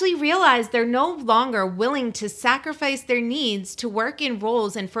have actually realized they're no longer willing to sacrifice their needs to work in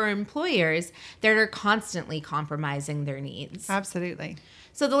roles and for employers that are constantly compromising their needs. Absolutely.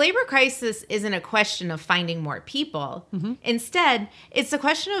 So the labor crisis isn't a question of finding more people. Instead, it's a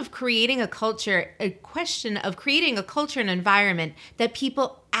question of creating a culture and environment that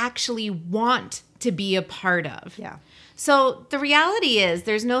people actually want to be a part of. Yeah. So the reality is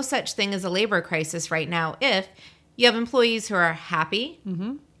there's no such thing as a labor crisis right now if you have employees who are happy,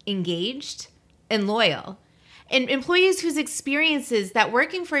 engaged, and loyal. And employees whose experience is that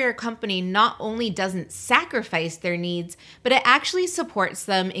working for your company not only doesn't sacrifice their needs, but it actually supports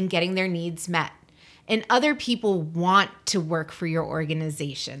them in getting their needs met. And other people want to work for your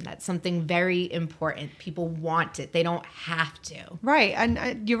organization. That's something very important. People want it. They don't have to. Right.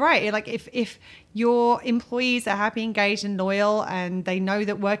 And you're right. Like if your employees are happy, engaged, and loyal, and they know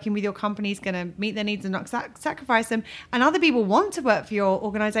that working with your company is going to meet their needs and not sacrifice them, and other people want to work for your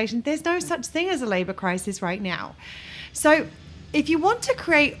organization, there's no such thing as a labor crisis right now. So if you want to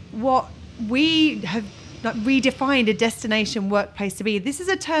create what we have redefined a destination workplace to be, this is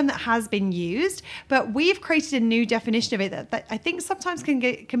a term that has been used, but we've created a new definition of it that I think sometimes can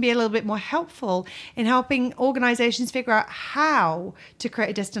be a little bit more helpful in helping organizations figure out how to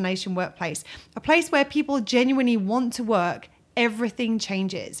create a destination workplace, a place where people genuinely want to work. Everything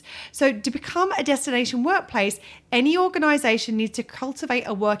changes. So to become a destination workplace, any organization needs to cultivate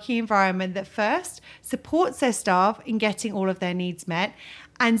a working environment that first supports their staff in getting all of their needs met,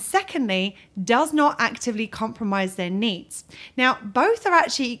 and secondly, does not actively compromise their needs. Now, both are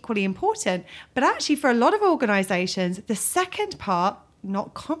actually equally important, but actually for a lot of organizations, the second part,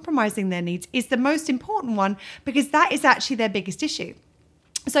 not compromising their needs, is the most important one because that is actually their biggest issue.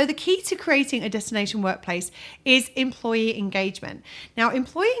 So the key to creating a destination workplace is employee engagement. Now,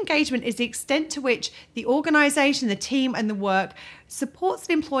 employee engagement is the extent to which the organization, the team, and the work supports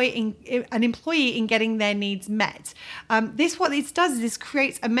an employee in getting their needs met. What this does is this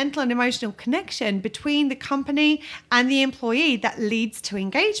creates a mental and emotional connection between the company and the employee that leads to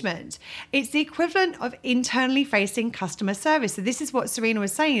engagement. It's the equivalent of internally facing customer service. So this is what Serena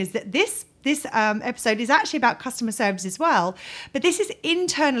was saying, is that this episode is actually about customer service as well, but this is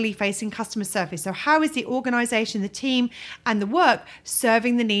internally facing customer service. So how is the organization, the team, and the work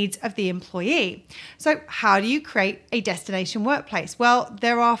serving the needs of the employee? So how do you create a destination workplace? workplace? Well,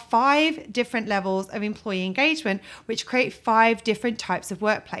 there are 5 different levels of employee engagement, which create 5 different types of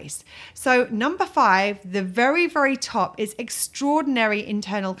workplace. So number 5, the very, very top, is extraordinary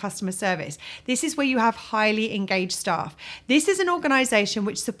internal customer service. This is where you have highly engaged staff. This is an organization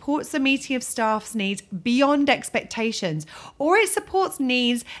which supports the meeting of staff's needs beyond expectations, or it supports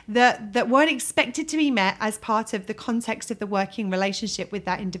needs that weren't expected to be met as part of the context of the working relationship with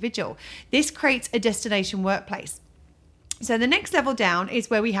that individual. This creates a destination workplace. So the next level down is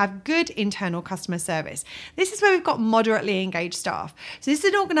where we have good internal customer service. This is where we've got moderately engaged staff. So this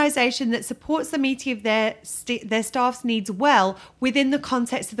is an organization that supports the meeting of their staff's needs well within the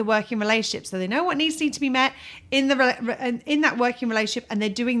context of the working relationship. So they know what needs need to be met in that working relationship, and they're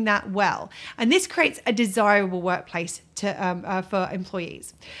doing that well. And this creates a desirable workplace for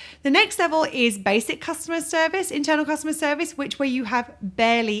employees. The next level is basic customer service, internal customer service, where you have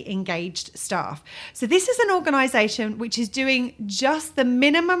barely engaged staff. So this is an organization which is doing just the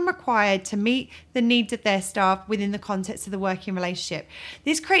minimum required to meet the needs of their staff within the context of the working relationship.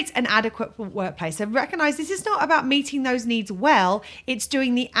 This creates an adequate workplace. So recognize this is not about meeting those needs well, it's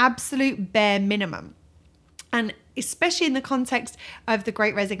doing the absolute bare minimum. And especially in the context of the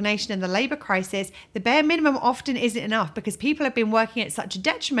Great Resignation and the labor crisis, the bare minimum often isn't enough because people have been working at such a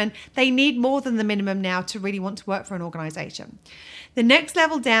detriment, they need more than the minimum now to really want to work for an organization. The next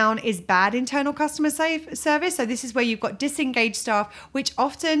level down is bad internal customer service. So this is where you've got disengaged staff, which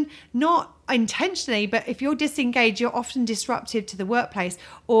often, not intentionally, but if you're disengaged, you're often disruptive to the workplace,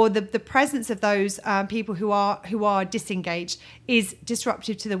 or the presence of those people who are disengaged is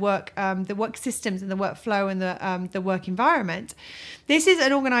disruptive to the work systems and the workflow and the work environment. This is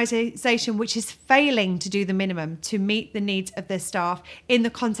an organization which is failing to do the minimum to meet the needs of their staff in the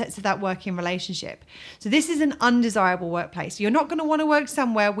context of that working relationship. So this is an undesirable workplace. You're not going to want to work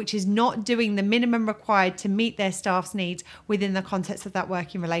somewhere which is not doing the minimum required to meet their staff's needs within the context of that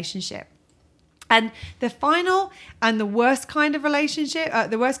working relationship. And the final and the worst kind of relationship,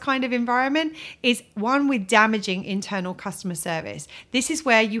 the worst kind of environment is one with damaging internal customer service. This is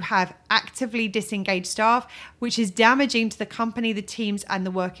where you have actively disengaged staff, which is damaging to the company, the teams, and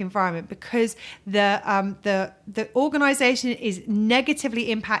the work environment because the organization is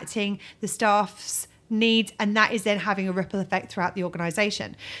negatively impacting the staff's needs, and that is then having a ripple effect throughout the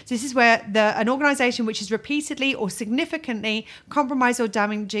organization. So this is where an organization which is repeatedly or significantly compromising or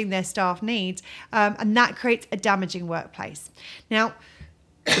damaging their staff needs, and that creates a damaging workplace. Now,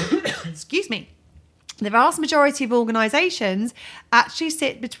 excuse me. The vast majority of organizations actually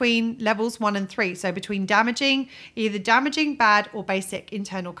sit between levels 1 and 3. So between either damaging, bad, or basic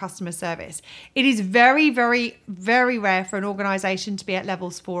internal customer service. It is very, very, very rare for an organization to be at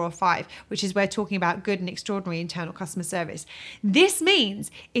levels 4 or 5, which is where we're talking about good and extraordinary internal customer service. This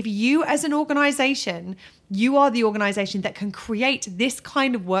means if you as an organization, you are the organization that can create this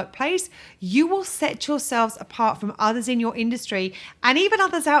kind of workplace, you will set yourselves apart from others in your industry and even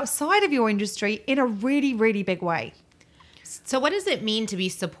others outside of your industry in a really, really big way. So what does it mean to be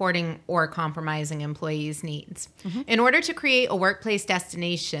supporting or compromising employees' needs? Mm-hmm. In order to create a workplace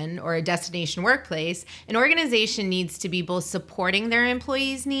destination or a destination workplace, an organization needs to be both supporting their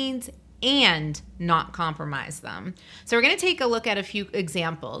employees' needs and not compromise them. So we're going to take a look at a few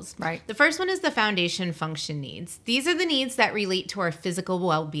examples. Right. The first one is the foundation function needs. These are the needs that relate to our physical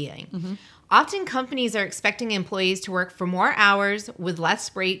well-being. Mm-hmm. Often companies are expecting employees to work for more hours with less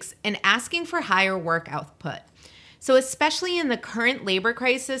breaks and asking for higher work output. So especially in the current labor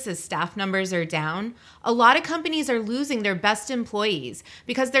crisis, as staff numbers are down, a lot of companies are losing their best employees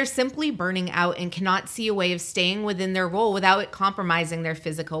because they're simply burning out and cannot see a way of staying within their role without it compromising their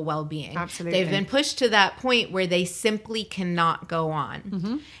physical well-being. Absolutely. They've been pushed to that point where they simply cannot go on.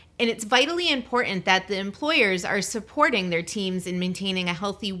 Mm-hmm. And it's vitally important that the employers are supporting their teams in maintaining a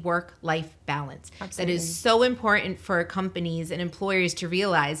healthy work-life balance. Absolutely. That is so important for companies and employers to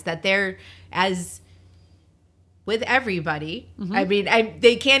realize that they're as... with everybody. Mm-hmm. I mean,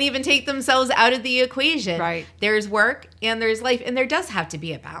 they can't even take themselves out of the equation. Right. There's work and there's life, and there does have to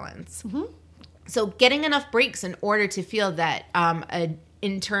be a balance. Mm-hmm. So getting enough breaks in order to feel that an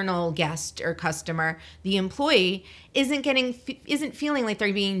internal guest or customer, the employee, isn't feeling like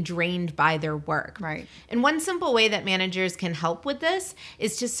they're being drained by their work. Right. And one simple way that managers can help with this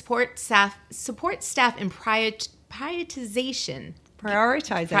is to support staff in prioritization.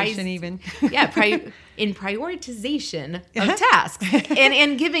 In prioritization of tasks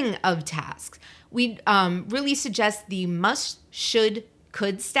and giving of tasks. We really suggest the must, should,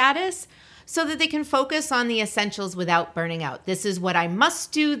 could status. so that they can focus on the essentials without burning out. This is what I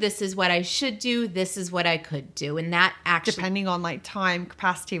must do. This is what I should do. This is what I could do. And that actually... Depending on like time,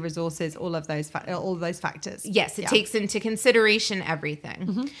 capacity, resources, all of those factors. Yes, it takes into consideration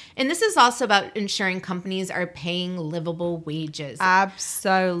everything. And this is also about ensuring companies are paying livable wages.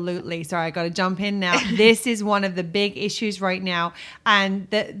 Absolutely. Sorry, I got to jump in now. This is one of the big issues right now. And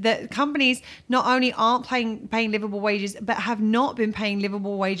the companies not only aren't paying livable wages, but have not been paying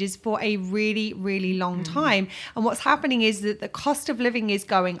livable wages for a really, really long time. And what's happening is that the cost of living is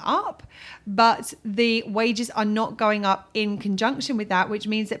going up, but the wages are not going up in conjunction with that, which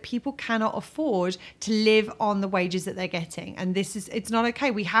means that people cannot afford to live on the wages that they're getting. And it's not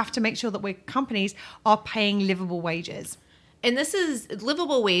okay. We have to make sure that companies are paying livable wages. And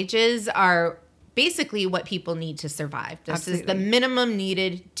livable wages are basically what people need to survive. This is the minimum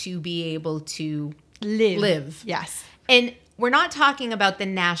needed to be able to live. Yes. And we're not talking about the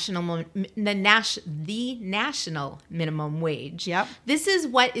national minimum wage. Yep. This is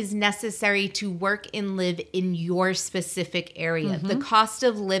what is necessary to work and live in your specific area. The cost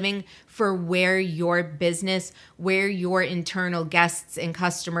of living for where your business, where your internal guests and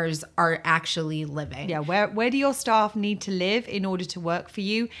customers are actually living. Yeah, where do your staff need to live in order to work for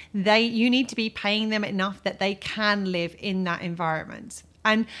you? You need to be paying them enough that they can live in that environment.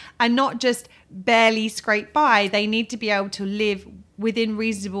 And not just barely scrape by. They need to be able to live within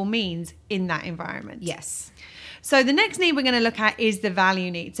reasonable means in that environment. Yes. So the next need we're going to look at is the value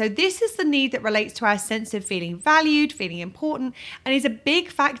need. So this is the need that relates to our sense of feeling valued, feeling important, and is a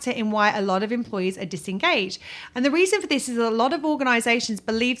big factor in why a lot of employees are disengaged. And the reason for this is that a lot of organizations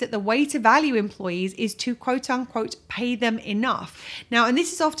believe that the way to value employees is to quote unquote pay them enough. Now, and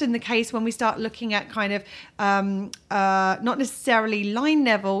this is often the case when we start looking at kind of not necessarily line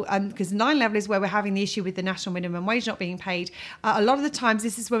level, because line level is where we're having the issue with the national minimum wage not being paid. A lot of the times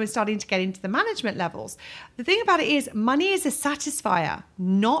this is when we're starting to get into the management levels. The thing about it is money is a satisfier,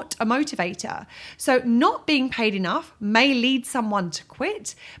 not a motivator. So not being paid enough may lead someone to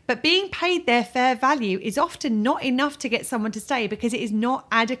quit, but being paid their fair value is often not enough to get someone to stay because it is not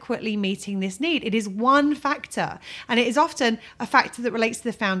adequately meeting this need. It is one factor, and it is often a factor that relates to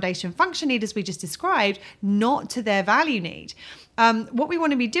the foundation function need as we just described, not to their value need. What we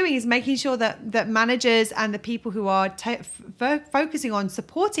want to be doing is making sure that managers and the people who are focusing on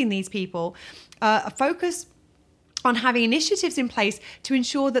supporting these people focus on having initiatives in place to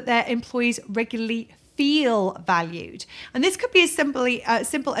ensure that their employees regularly feel valued. And this could be as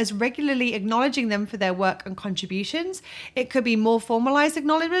simple as regularly acknowledging them for their work and contributions. It could be more formalized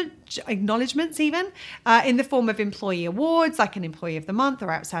acknowledgements even in the form of employee awards, like an Employee of the Month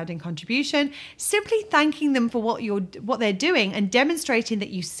or outstanding contribution. Simply thanking them for what they're doing and demonstrating that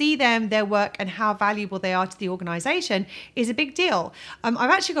you see them, their work, and how valuable they are to the organization is a big deal. I've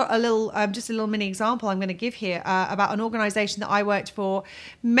actually got a little mini example I'm going to give here about an organization that I worked for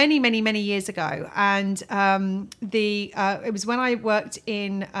many, many, many years ago. And it was when I worked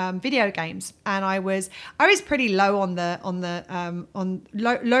in video games, and I was pretty low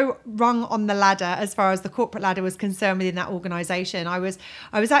low rung on the ladder as far as the corporate ladder was concerned within that organization. I was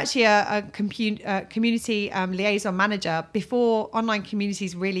actually a community liaison manager before online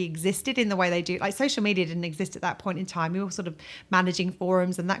communities really existed in the way they do. Like social media didn't exist at that point in time. We were sort of managing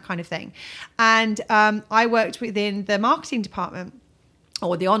forums and that kind of thing. And I worked within the marketing department,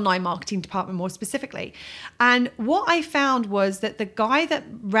 or the online marketing department more specifically. And what I found was that the guy that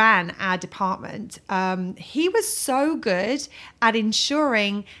ran our department, he was so good at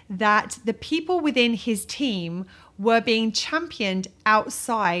ensuring that the people within his team were being championed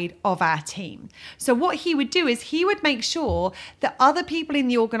outside of our team. So what he would do is he would make sure that other people in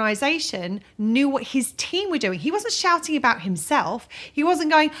the organization knew what his team were doing. He wasn't shouting about himself. He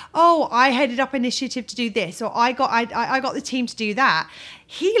wasn't going, "Oh, I headed up initiative to do this," or I got the team to do that.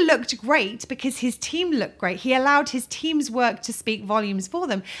 He looked great because his team looked great. He allowed his team's work to speak volumes for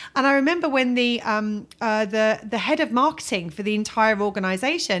them. And I remember when the head of marketing for the entire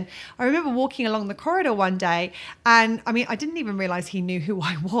organization, I remember walking along the corridor one day, and I mean, I didn't even realize he knew who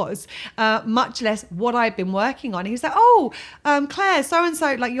I was, much less what I'd been working on. He was like, "Oh, Claire,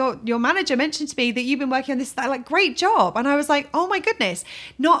 so-and-so, like your manager mentioned to me that you've been working on this, like, great job." And I was like, oh my goodness,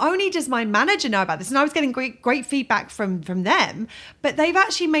 not only does my manager know about this, and I was getting great feedback from them, but they've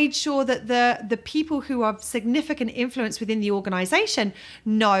actually made sure that the people who have significant influence within the organization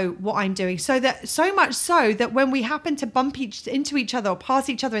know what I'm doing. So much so that when we happened to bump into each other or pass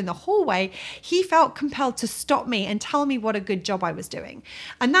each other in the hallway, he felt compelled to stop me and tell me what a good job I was doing.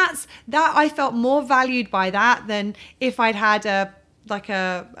 And that I felt more valued by that than if I'd had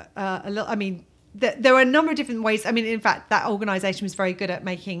there were a number of different ways. I mean, in fact, that organization was very good at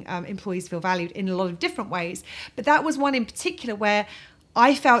making employees feel valued in a lot of different ways. But that was one in particular where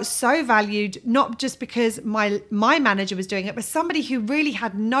I felt so valued, not just because my manager was doing it, but somebody who really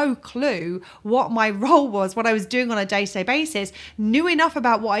had no clue what my role was, what I was doing on a day-to-day basis, knew enough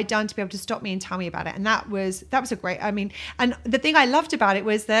about what I'd done to be able to stop me and tell me about it. And that was a great, I mean, and the thing I loved about it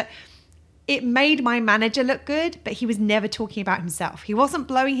was that it made my manager look good, but he was never talking about himself. He wasn't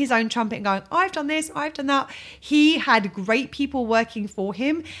blowing his own trumpet and going, I've done this, I've done that. He had great people working for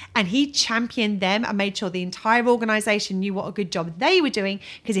him, and he championed them and made sure the entire organization knew what a good job they were doing.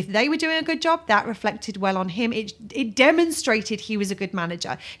 Because if they were doing a good job, that reflected well on him. It demonstrated he was a good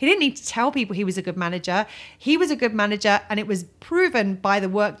manager. He didn't need to tell people he was a good manager. He was a good manager, and it was proven by the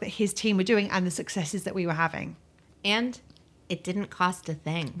work that his team were doing and the successes that we were having. And it didn't cost a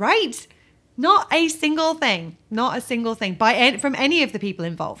thing. Right. Not a single thing from any of the people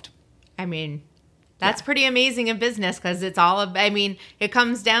involved. I mean, that's pretty amazing in business because it's all, it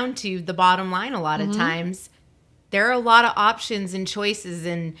comes down to the bottom line a lot of times. There are a lot of options and choices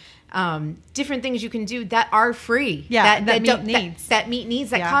and different things you can do that are free. Yeah, that meet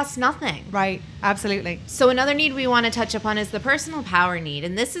needs that cost nothing. Right, absolutely. So another need we want to touch upon is the personal power need.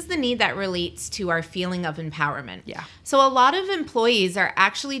 And this is the need that relates to our feeling of empowerment. Yeah. So a lot of employees are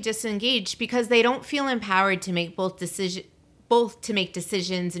actually disengaged because they don't feel empowered to make both to make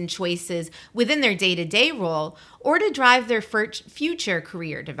decisions and choices within their day-to-day role or to drive their future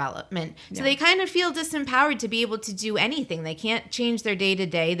career development. So they kind of feel disempowered to be able to do anything. They can't change their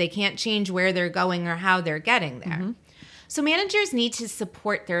day-to-day. They can't change where they're going or how they're getting there. So managers need to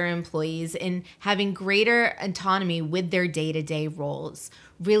support their employees in having greater autonomy with their day-to-day roles,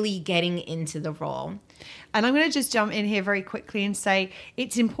 really getting into the role. And I'm going to just jump in here very quickly and say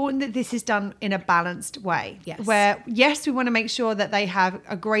it's important that this is done in a balanced way. Yes. Where, yes, we want to make sure that they have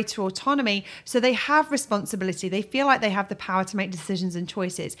a greater autonomy so they have responsibility. They feel like they have the power to make decisions and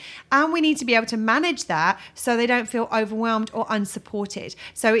choices. And we need to be able to manage that so they don't feel overwhelmed or unsupported.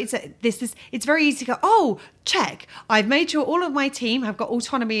 So it's very easy to go, oh, check. I've made sure all of my team have got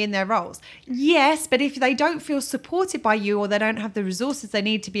autonomy in their roles. Yes, but if they don't feel supported by you or they don't have the resources they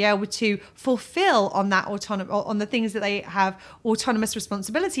need to be able to fulfill on that on the things that they have autonomous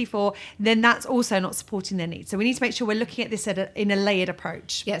responsibility for, then that's also not supporting their needs. So we need to make sure we're looking at this in a layered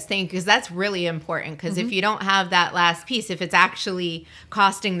approach. Yes, thank you, because that's really important. Because if you don't have that last piece, if it's actually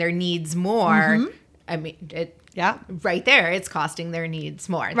costing their needs more, right there, it's costing their needs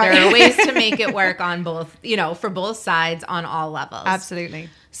more. Right. There are ways to make it work on both, for both sides on all levels. Absolutely.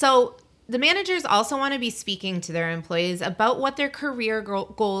 So the managers also want to be speaking to their employees about what their career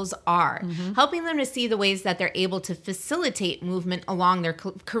goals are, helping them to see the ways that they're able to facilitate movement along their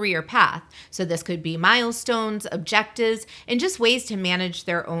career path. So this could be milestones, objectives, and just ways to manage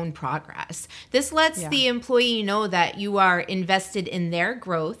their own progress. This lets the employee know that you are invested in their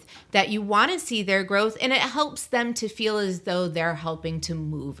growth, that you want to see their growth, and it helps them to feel as though they're helping to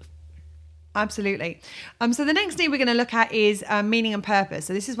move. Absolutely. So the next need we're going to look at is meaning and purpose.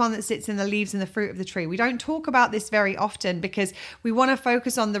 So this is one that sits in the leaves and the fruit of the tree. We don't talk about this very often because we want to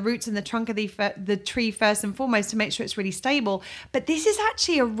focus on the roots and the trunk of the tree first and foremost to make sure it's really stable. But this is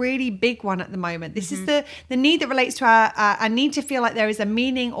actually a really big one at the moment. This is the need that relates to our need to feel like there is a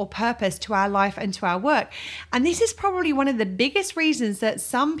meaning or purpose to our life and to our work. And this is probably one of the biggest reasons that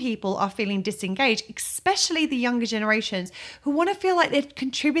some people are feeling disengaged, especially the younger generations who want to feel like they're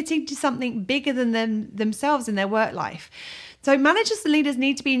contributing to something bigger than themselves in their work life. So managers and leaders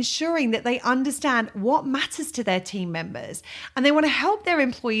need to be ensuring that they understand what matters to their team members, and they want to help their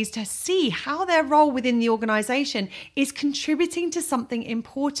employees to see how their role within the organization is contributing to something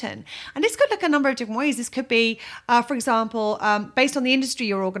important. And this could look a number of different ways. This could be, for example, based on the industry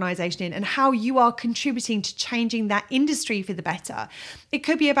your organization in and how you are contributing to changing that industry for the better. It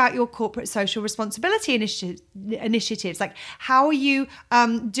could be about your corporate social responsibility initiatives, like how are you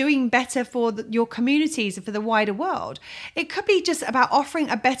doing better for your communities and for the wider world. It could be just about offering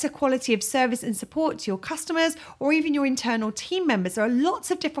a better quality of service and support to your customers or even your internal team members. There are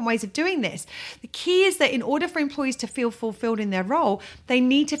lots of different ways of doing this. The key is that in order for employees to feel fulfilled in their role, they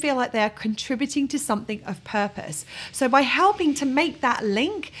need to feel like they are contributing to something of purpose. So by helping to make that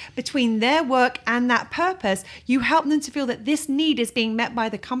link between their work and that purpose, you help them to feel that this need is being met by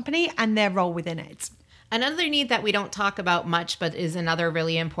the company and their role within it. Another need that we don't talk about much, but is another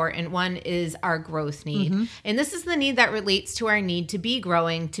really important one, is our growth need. And this is the need that relates to our need to be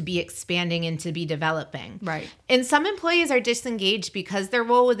growing, to be expanding, and to be developing. Right. And some employees are disengaged because their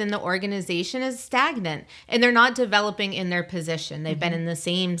role within the organization is stagnant and they're not developing in their position. They've been in the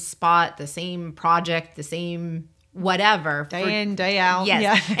same spot, the same project, the same whatever. Day in, day out. Yes.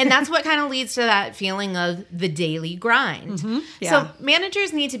 Yeah. And that's what kind of leads to that feeling of the daily grind. Mm-hmm. Yeah. So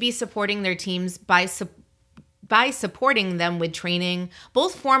managers need to be supporting their teams by supporting them with training,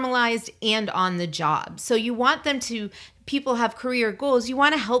 both formalized and on the job. So you want them to, people have career goals, you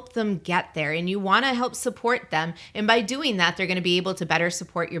want to help them get there and you want to help support them. And by doing that, they're going to be able to better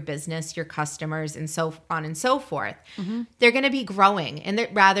support your business, your customers, and so on and so forth. Mm-hmm. They're going to be growing and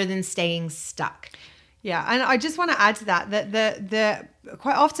rather than staying stuck. Yeah, and I just want to add to that the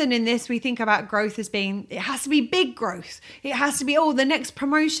quite often in this we think about growth as being, it has to be big growth. It has to be, the next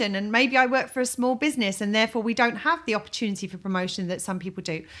promotion, and maybe I work for a small business and therefore we don't have the opportunity for promotion that some people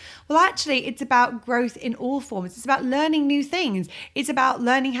do. Well, actually, it's about growth in all forms. It's about learning new things. It's about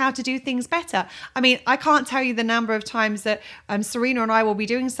learning how to do things better. I mean, I can't tell you the number of times that Serena and I will be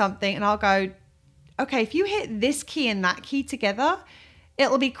doing something and I'll go, okay, if you hit this key and that key together,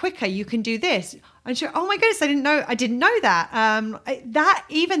 it'll be quicker. You can do this. And she, oh my goodness, I didn't know that.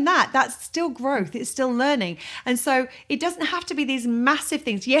 That's still growth. It's still learning. And so it doesn't have to be these massive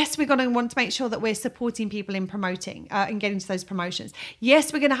things. Yes, we're going to want to make sure that we're supporting people in promoting and getting to those promotions.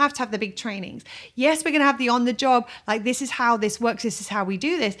 Yes, we're going to have the big trainings. Yes, we're going to have the on the job, like this is how this works. This is how we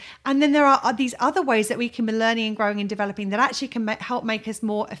do this. And then there are these other ways that we can be learning and growing and developing that actually can help make us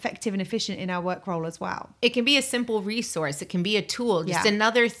more effective and efficient in our work role as well. It can be a simple resource. It can be a tool, just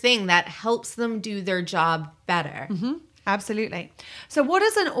another thing that helps them do their job better. Mm-hmm. Absolutely. So what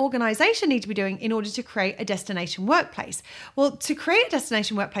does an organization need to be doing in order to create a destination workplace? Well, to create a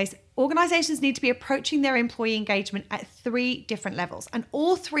destination workplace, organizations need to be approaching their employee engagement at 3 different levels. And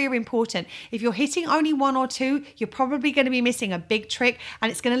all 3 are important. If you're hitting only 1 or 2, you're probably going to be missing a big trick, and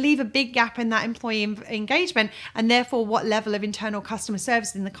it's going to leave a big gap in that employee engagement, and therefore what level of internal customer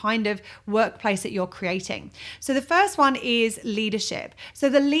service in the kind of workplace that you're creating. So the first one is leadership. So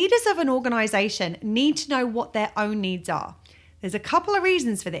the leaders of an organization need to know what their own needs are. There's a couple of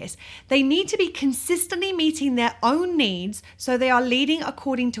reasons for this. They need to be consistently meeting their own needs so they are leading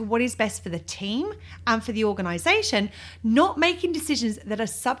according to what is best for the team and for the organization, not making decisions that are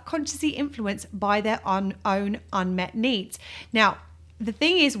subconsciously influenced by their own unmet needs. Now, the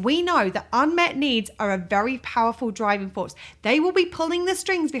thing is, we know that unmet needs are a very powerful driving force. They will be pulling the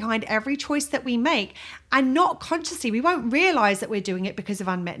strings behind every choice that we make, and not consciously. We won't realize that we're doing it because of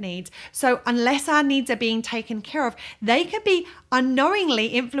unmet needs. So unless our needs are being taken care of, they could be unknowingly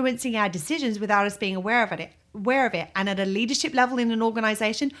influencing our decisions without us being aware of it. And at a leadership level in an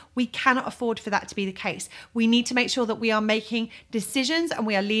organization, we cannot afford for that to be the case. We need to make sure that we are making decisions and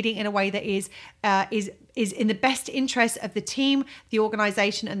we are leading in a way that is in the best interest of the team, the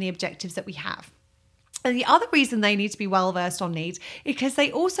organization, and the objectives that we have. And the other reason they need to be well versed on needs is because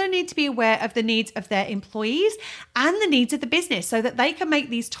they also need to be aware of the needs of their employees and the needs of the business so that they can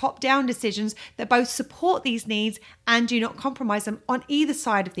make these top-down decisions that both support these needs and do not compromise them on either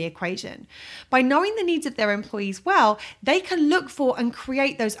side of the equation. By knowing the needs of their employees well, they can look for and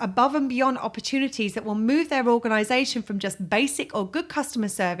create those above and beyond opportunities that will move their organization from just basic or good customer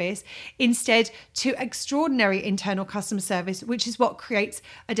service instead to extraordinary internal customer service, which is what creates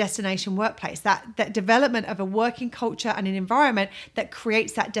a destination workplace, that development of a working culture and an environment that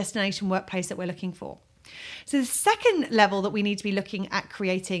creates that destination workplace that we're looking for. So the second level that we need to be looking at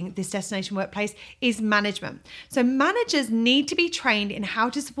creating this destination workplace is management. So managers need to be trained in how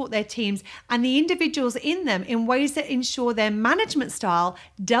to support their teams and the individuals in them in ways that ensure their management style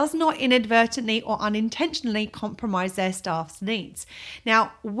does not inadvertently or unintentionally compromise their staff's needs.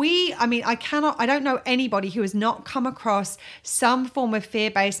 Now, I don't know anybody who has not come across some form of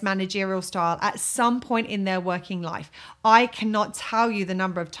fear-based managerial style at some point in their working life. I cannot tell you the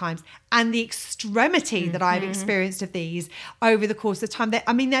number of times and the extremity that I've experienced of these over the course of time.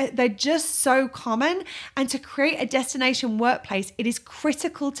 They're just so common. And to create a destination workplace, it is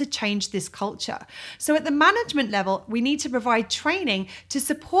critical to change this culture. So at the management level, we need to provide training to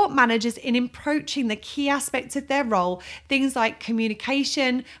support managers in approaching the key aspects of their role, things like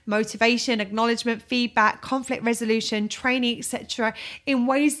communication, motivation, acknowledgement, feedback, conflict resolution, training, etc., in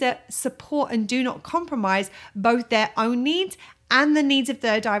ways that support and do not compromise both their own needs and the needs of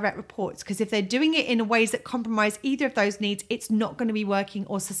their direct reports. Because if they're doing it in ways that compromise either of those needs, it's not going to be working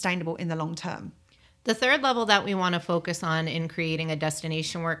or sustainable in the long term. The third level that we want to focus on in creating a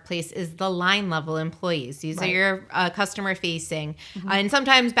destination workplace is the line level employees. These are your customer facing and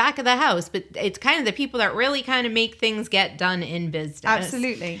sometimes back of the house, but it's kind of the people that really kind of make things get done in business.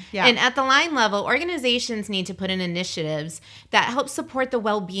 Absolutely. Yeah. And at the line level, organizations need to put in initiatives that help support the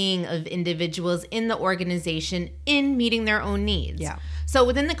well-being of individuals in the organization in meeting their own needs. Yeah. So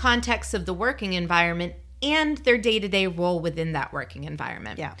within the context of the working environment and their day-to-day role within that working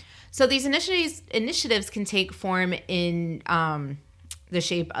environment. Yeah. So these initiatives can take form in the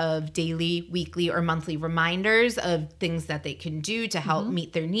shape of daily, weekly, or monthly reminders of things that they can do to help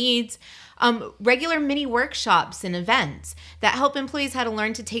meet their needs. Regular mini workshops and events that help employees how to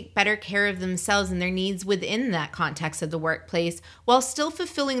learn to take better care of themselves and their needs within that context of the workplace while still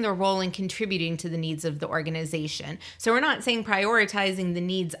fulfilling their role and contributing to the needs of the organization. So we're not saying prioritizing the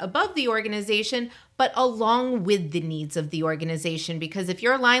needs above the organization, but along with the needs of the organization. Because if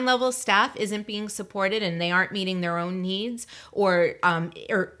your line level staff isn't being supported and they aren't meeting their own needs or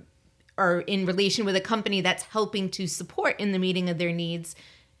in relation with a company that's helping to support in the meeting of their needs,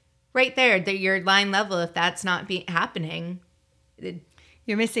 right there, your line level, if that's not happening,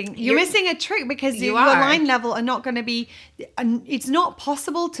 you're missing a trick, because your are. line level are not going to be, it's not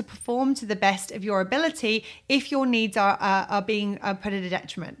possible to perform to the best of your ability if your needs are being put at a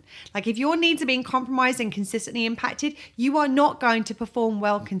detriment. Like if your needs are being compromised and consistently impacted, you are not going to perform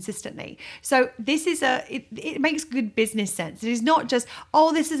well consistently. So this is it makes good business sense. It is not just,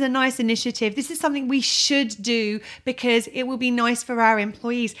 oh, this is a nice initiative. This is something we should do because it will be nice for our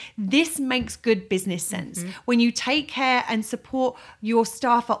employees. This makes good business sense. When you take care and support your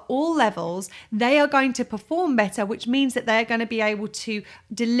staff at all levels, they are going to perform better, which means that they're going to be able to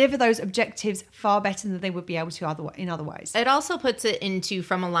deliver those objectives far better than they would be able to in other ways. It also puts it into,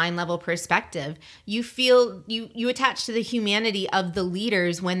 from a line level perspective, you feel you attach to the humanity of the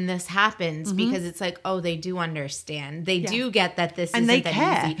leaders when this happens, because it's like, oh, they do understand. They do get that this and isn't they that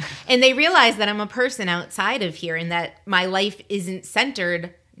care. easy. And they realize that I'm a person outside of here and that my life isn't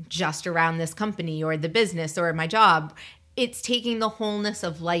centered just around this company or the business or my job. It's taking the wholeness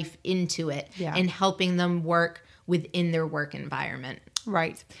of life into it and helping them work within their work environment.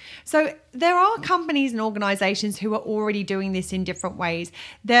 Right. So there are companies and organizations who are already doing this in different ways.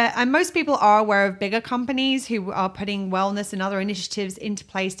 And most people are aware of bigger companies who are putting wellness and other initiatives into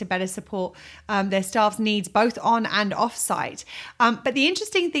place to better support their staff's needs, both on and off site. But the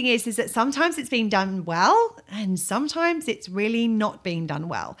interesting thing is that sometimes it's being done well and sometimes it's really not being done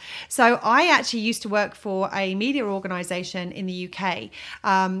well. So I actually used to work for a media organization in the UK,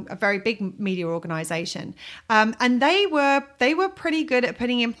 a very big media organization. And they were pretty good at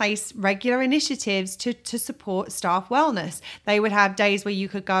putting in place regular initiatives to support staff wellness. They would have days where you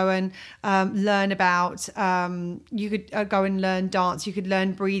could go and learn about, you could go and learn dance, you could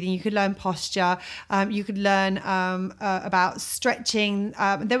learn breathing, you could learn posture, you could learn about stretching.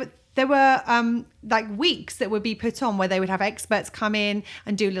 There were like weeks that would be put on where they would have experts come in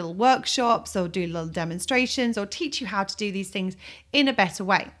and do little workshops or do little demonstrations or teach you how to do these things in a better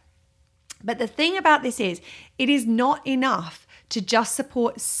way. But the thing about this is, it is not enough to just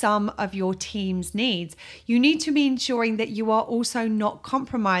support some of your team's needs. You need to be ensuring that you are also not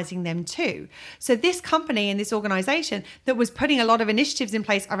compromising them too. So this company and this organization that was putting a lot of initiatives in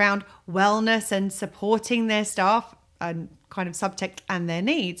place around wellness and supporting their staff and kind of subtext and their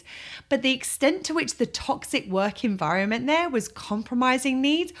needs, but the extent to which the toxic work environment there was compromising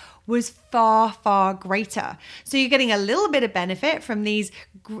needs was far, far greater. So you're getting a little bit of benefit from these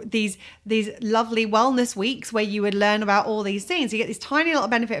lovely wellness weeks where you would learn about all these things. You get this tiny little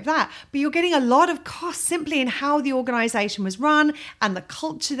benefit of that, but you're getting a lot of cost simply in how the organization was run and the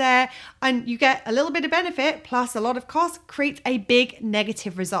culture there. And you get a little bit of benefit plus a lot of cost creates a big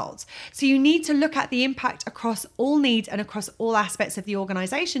negative result. So you need to look at the impact across all needs and across all aspects of the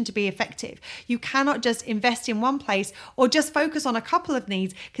organization to be effective. You cannot just invest in one place or just focus on a couple of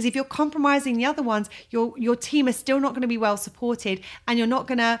needs, because if you're compromising the other ones, your team is still not going to be well supported, and you're not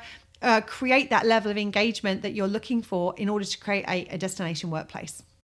going to create that level of engagement that you're looking for in order to create a destination workplace.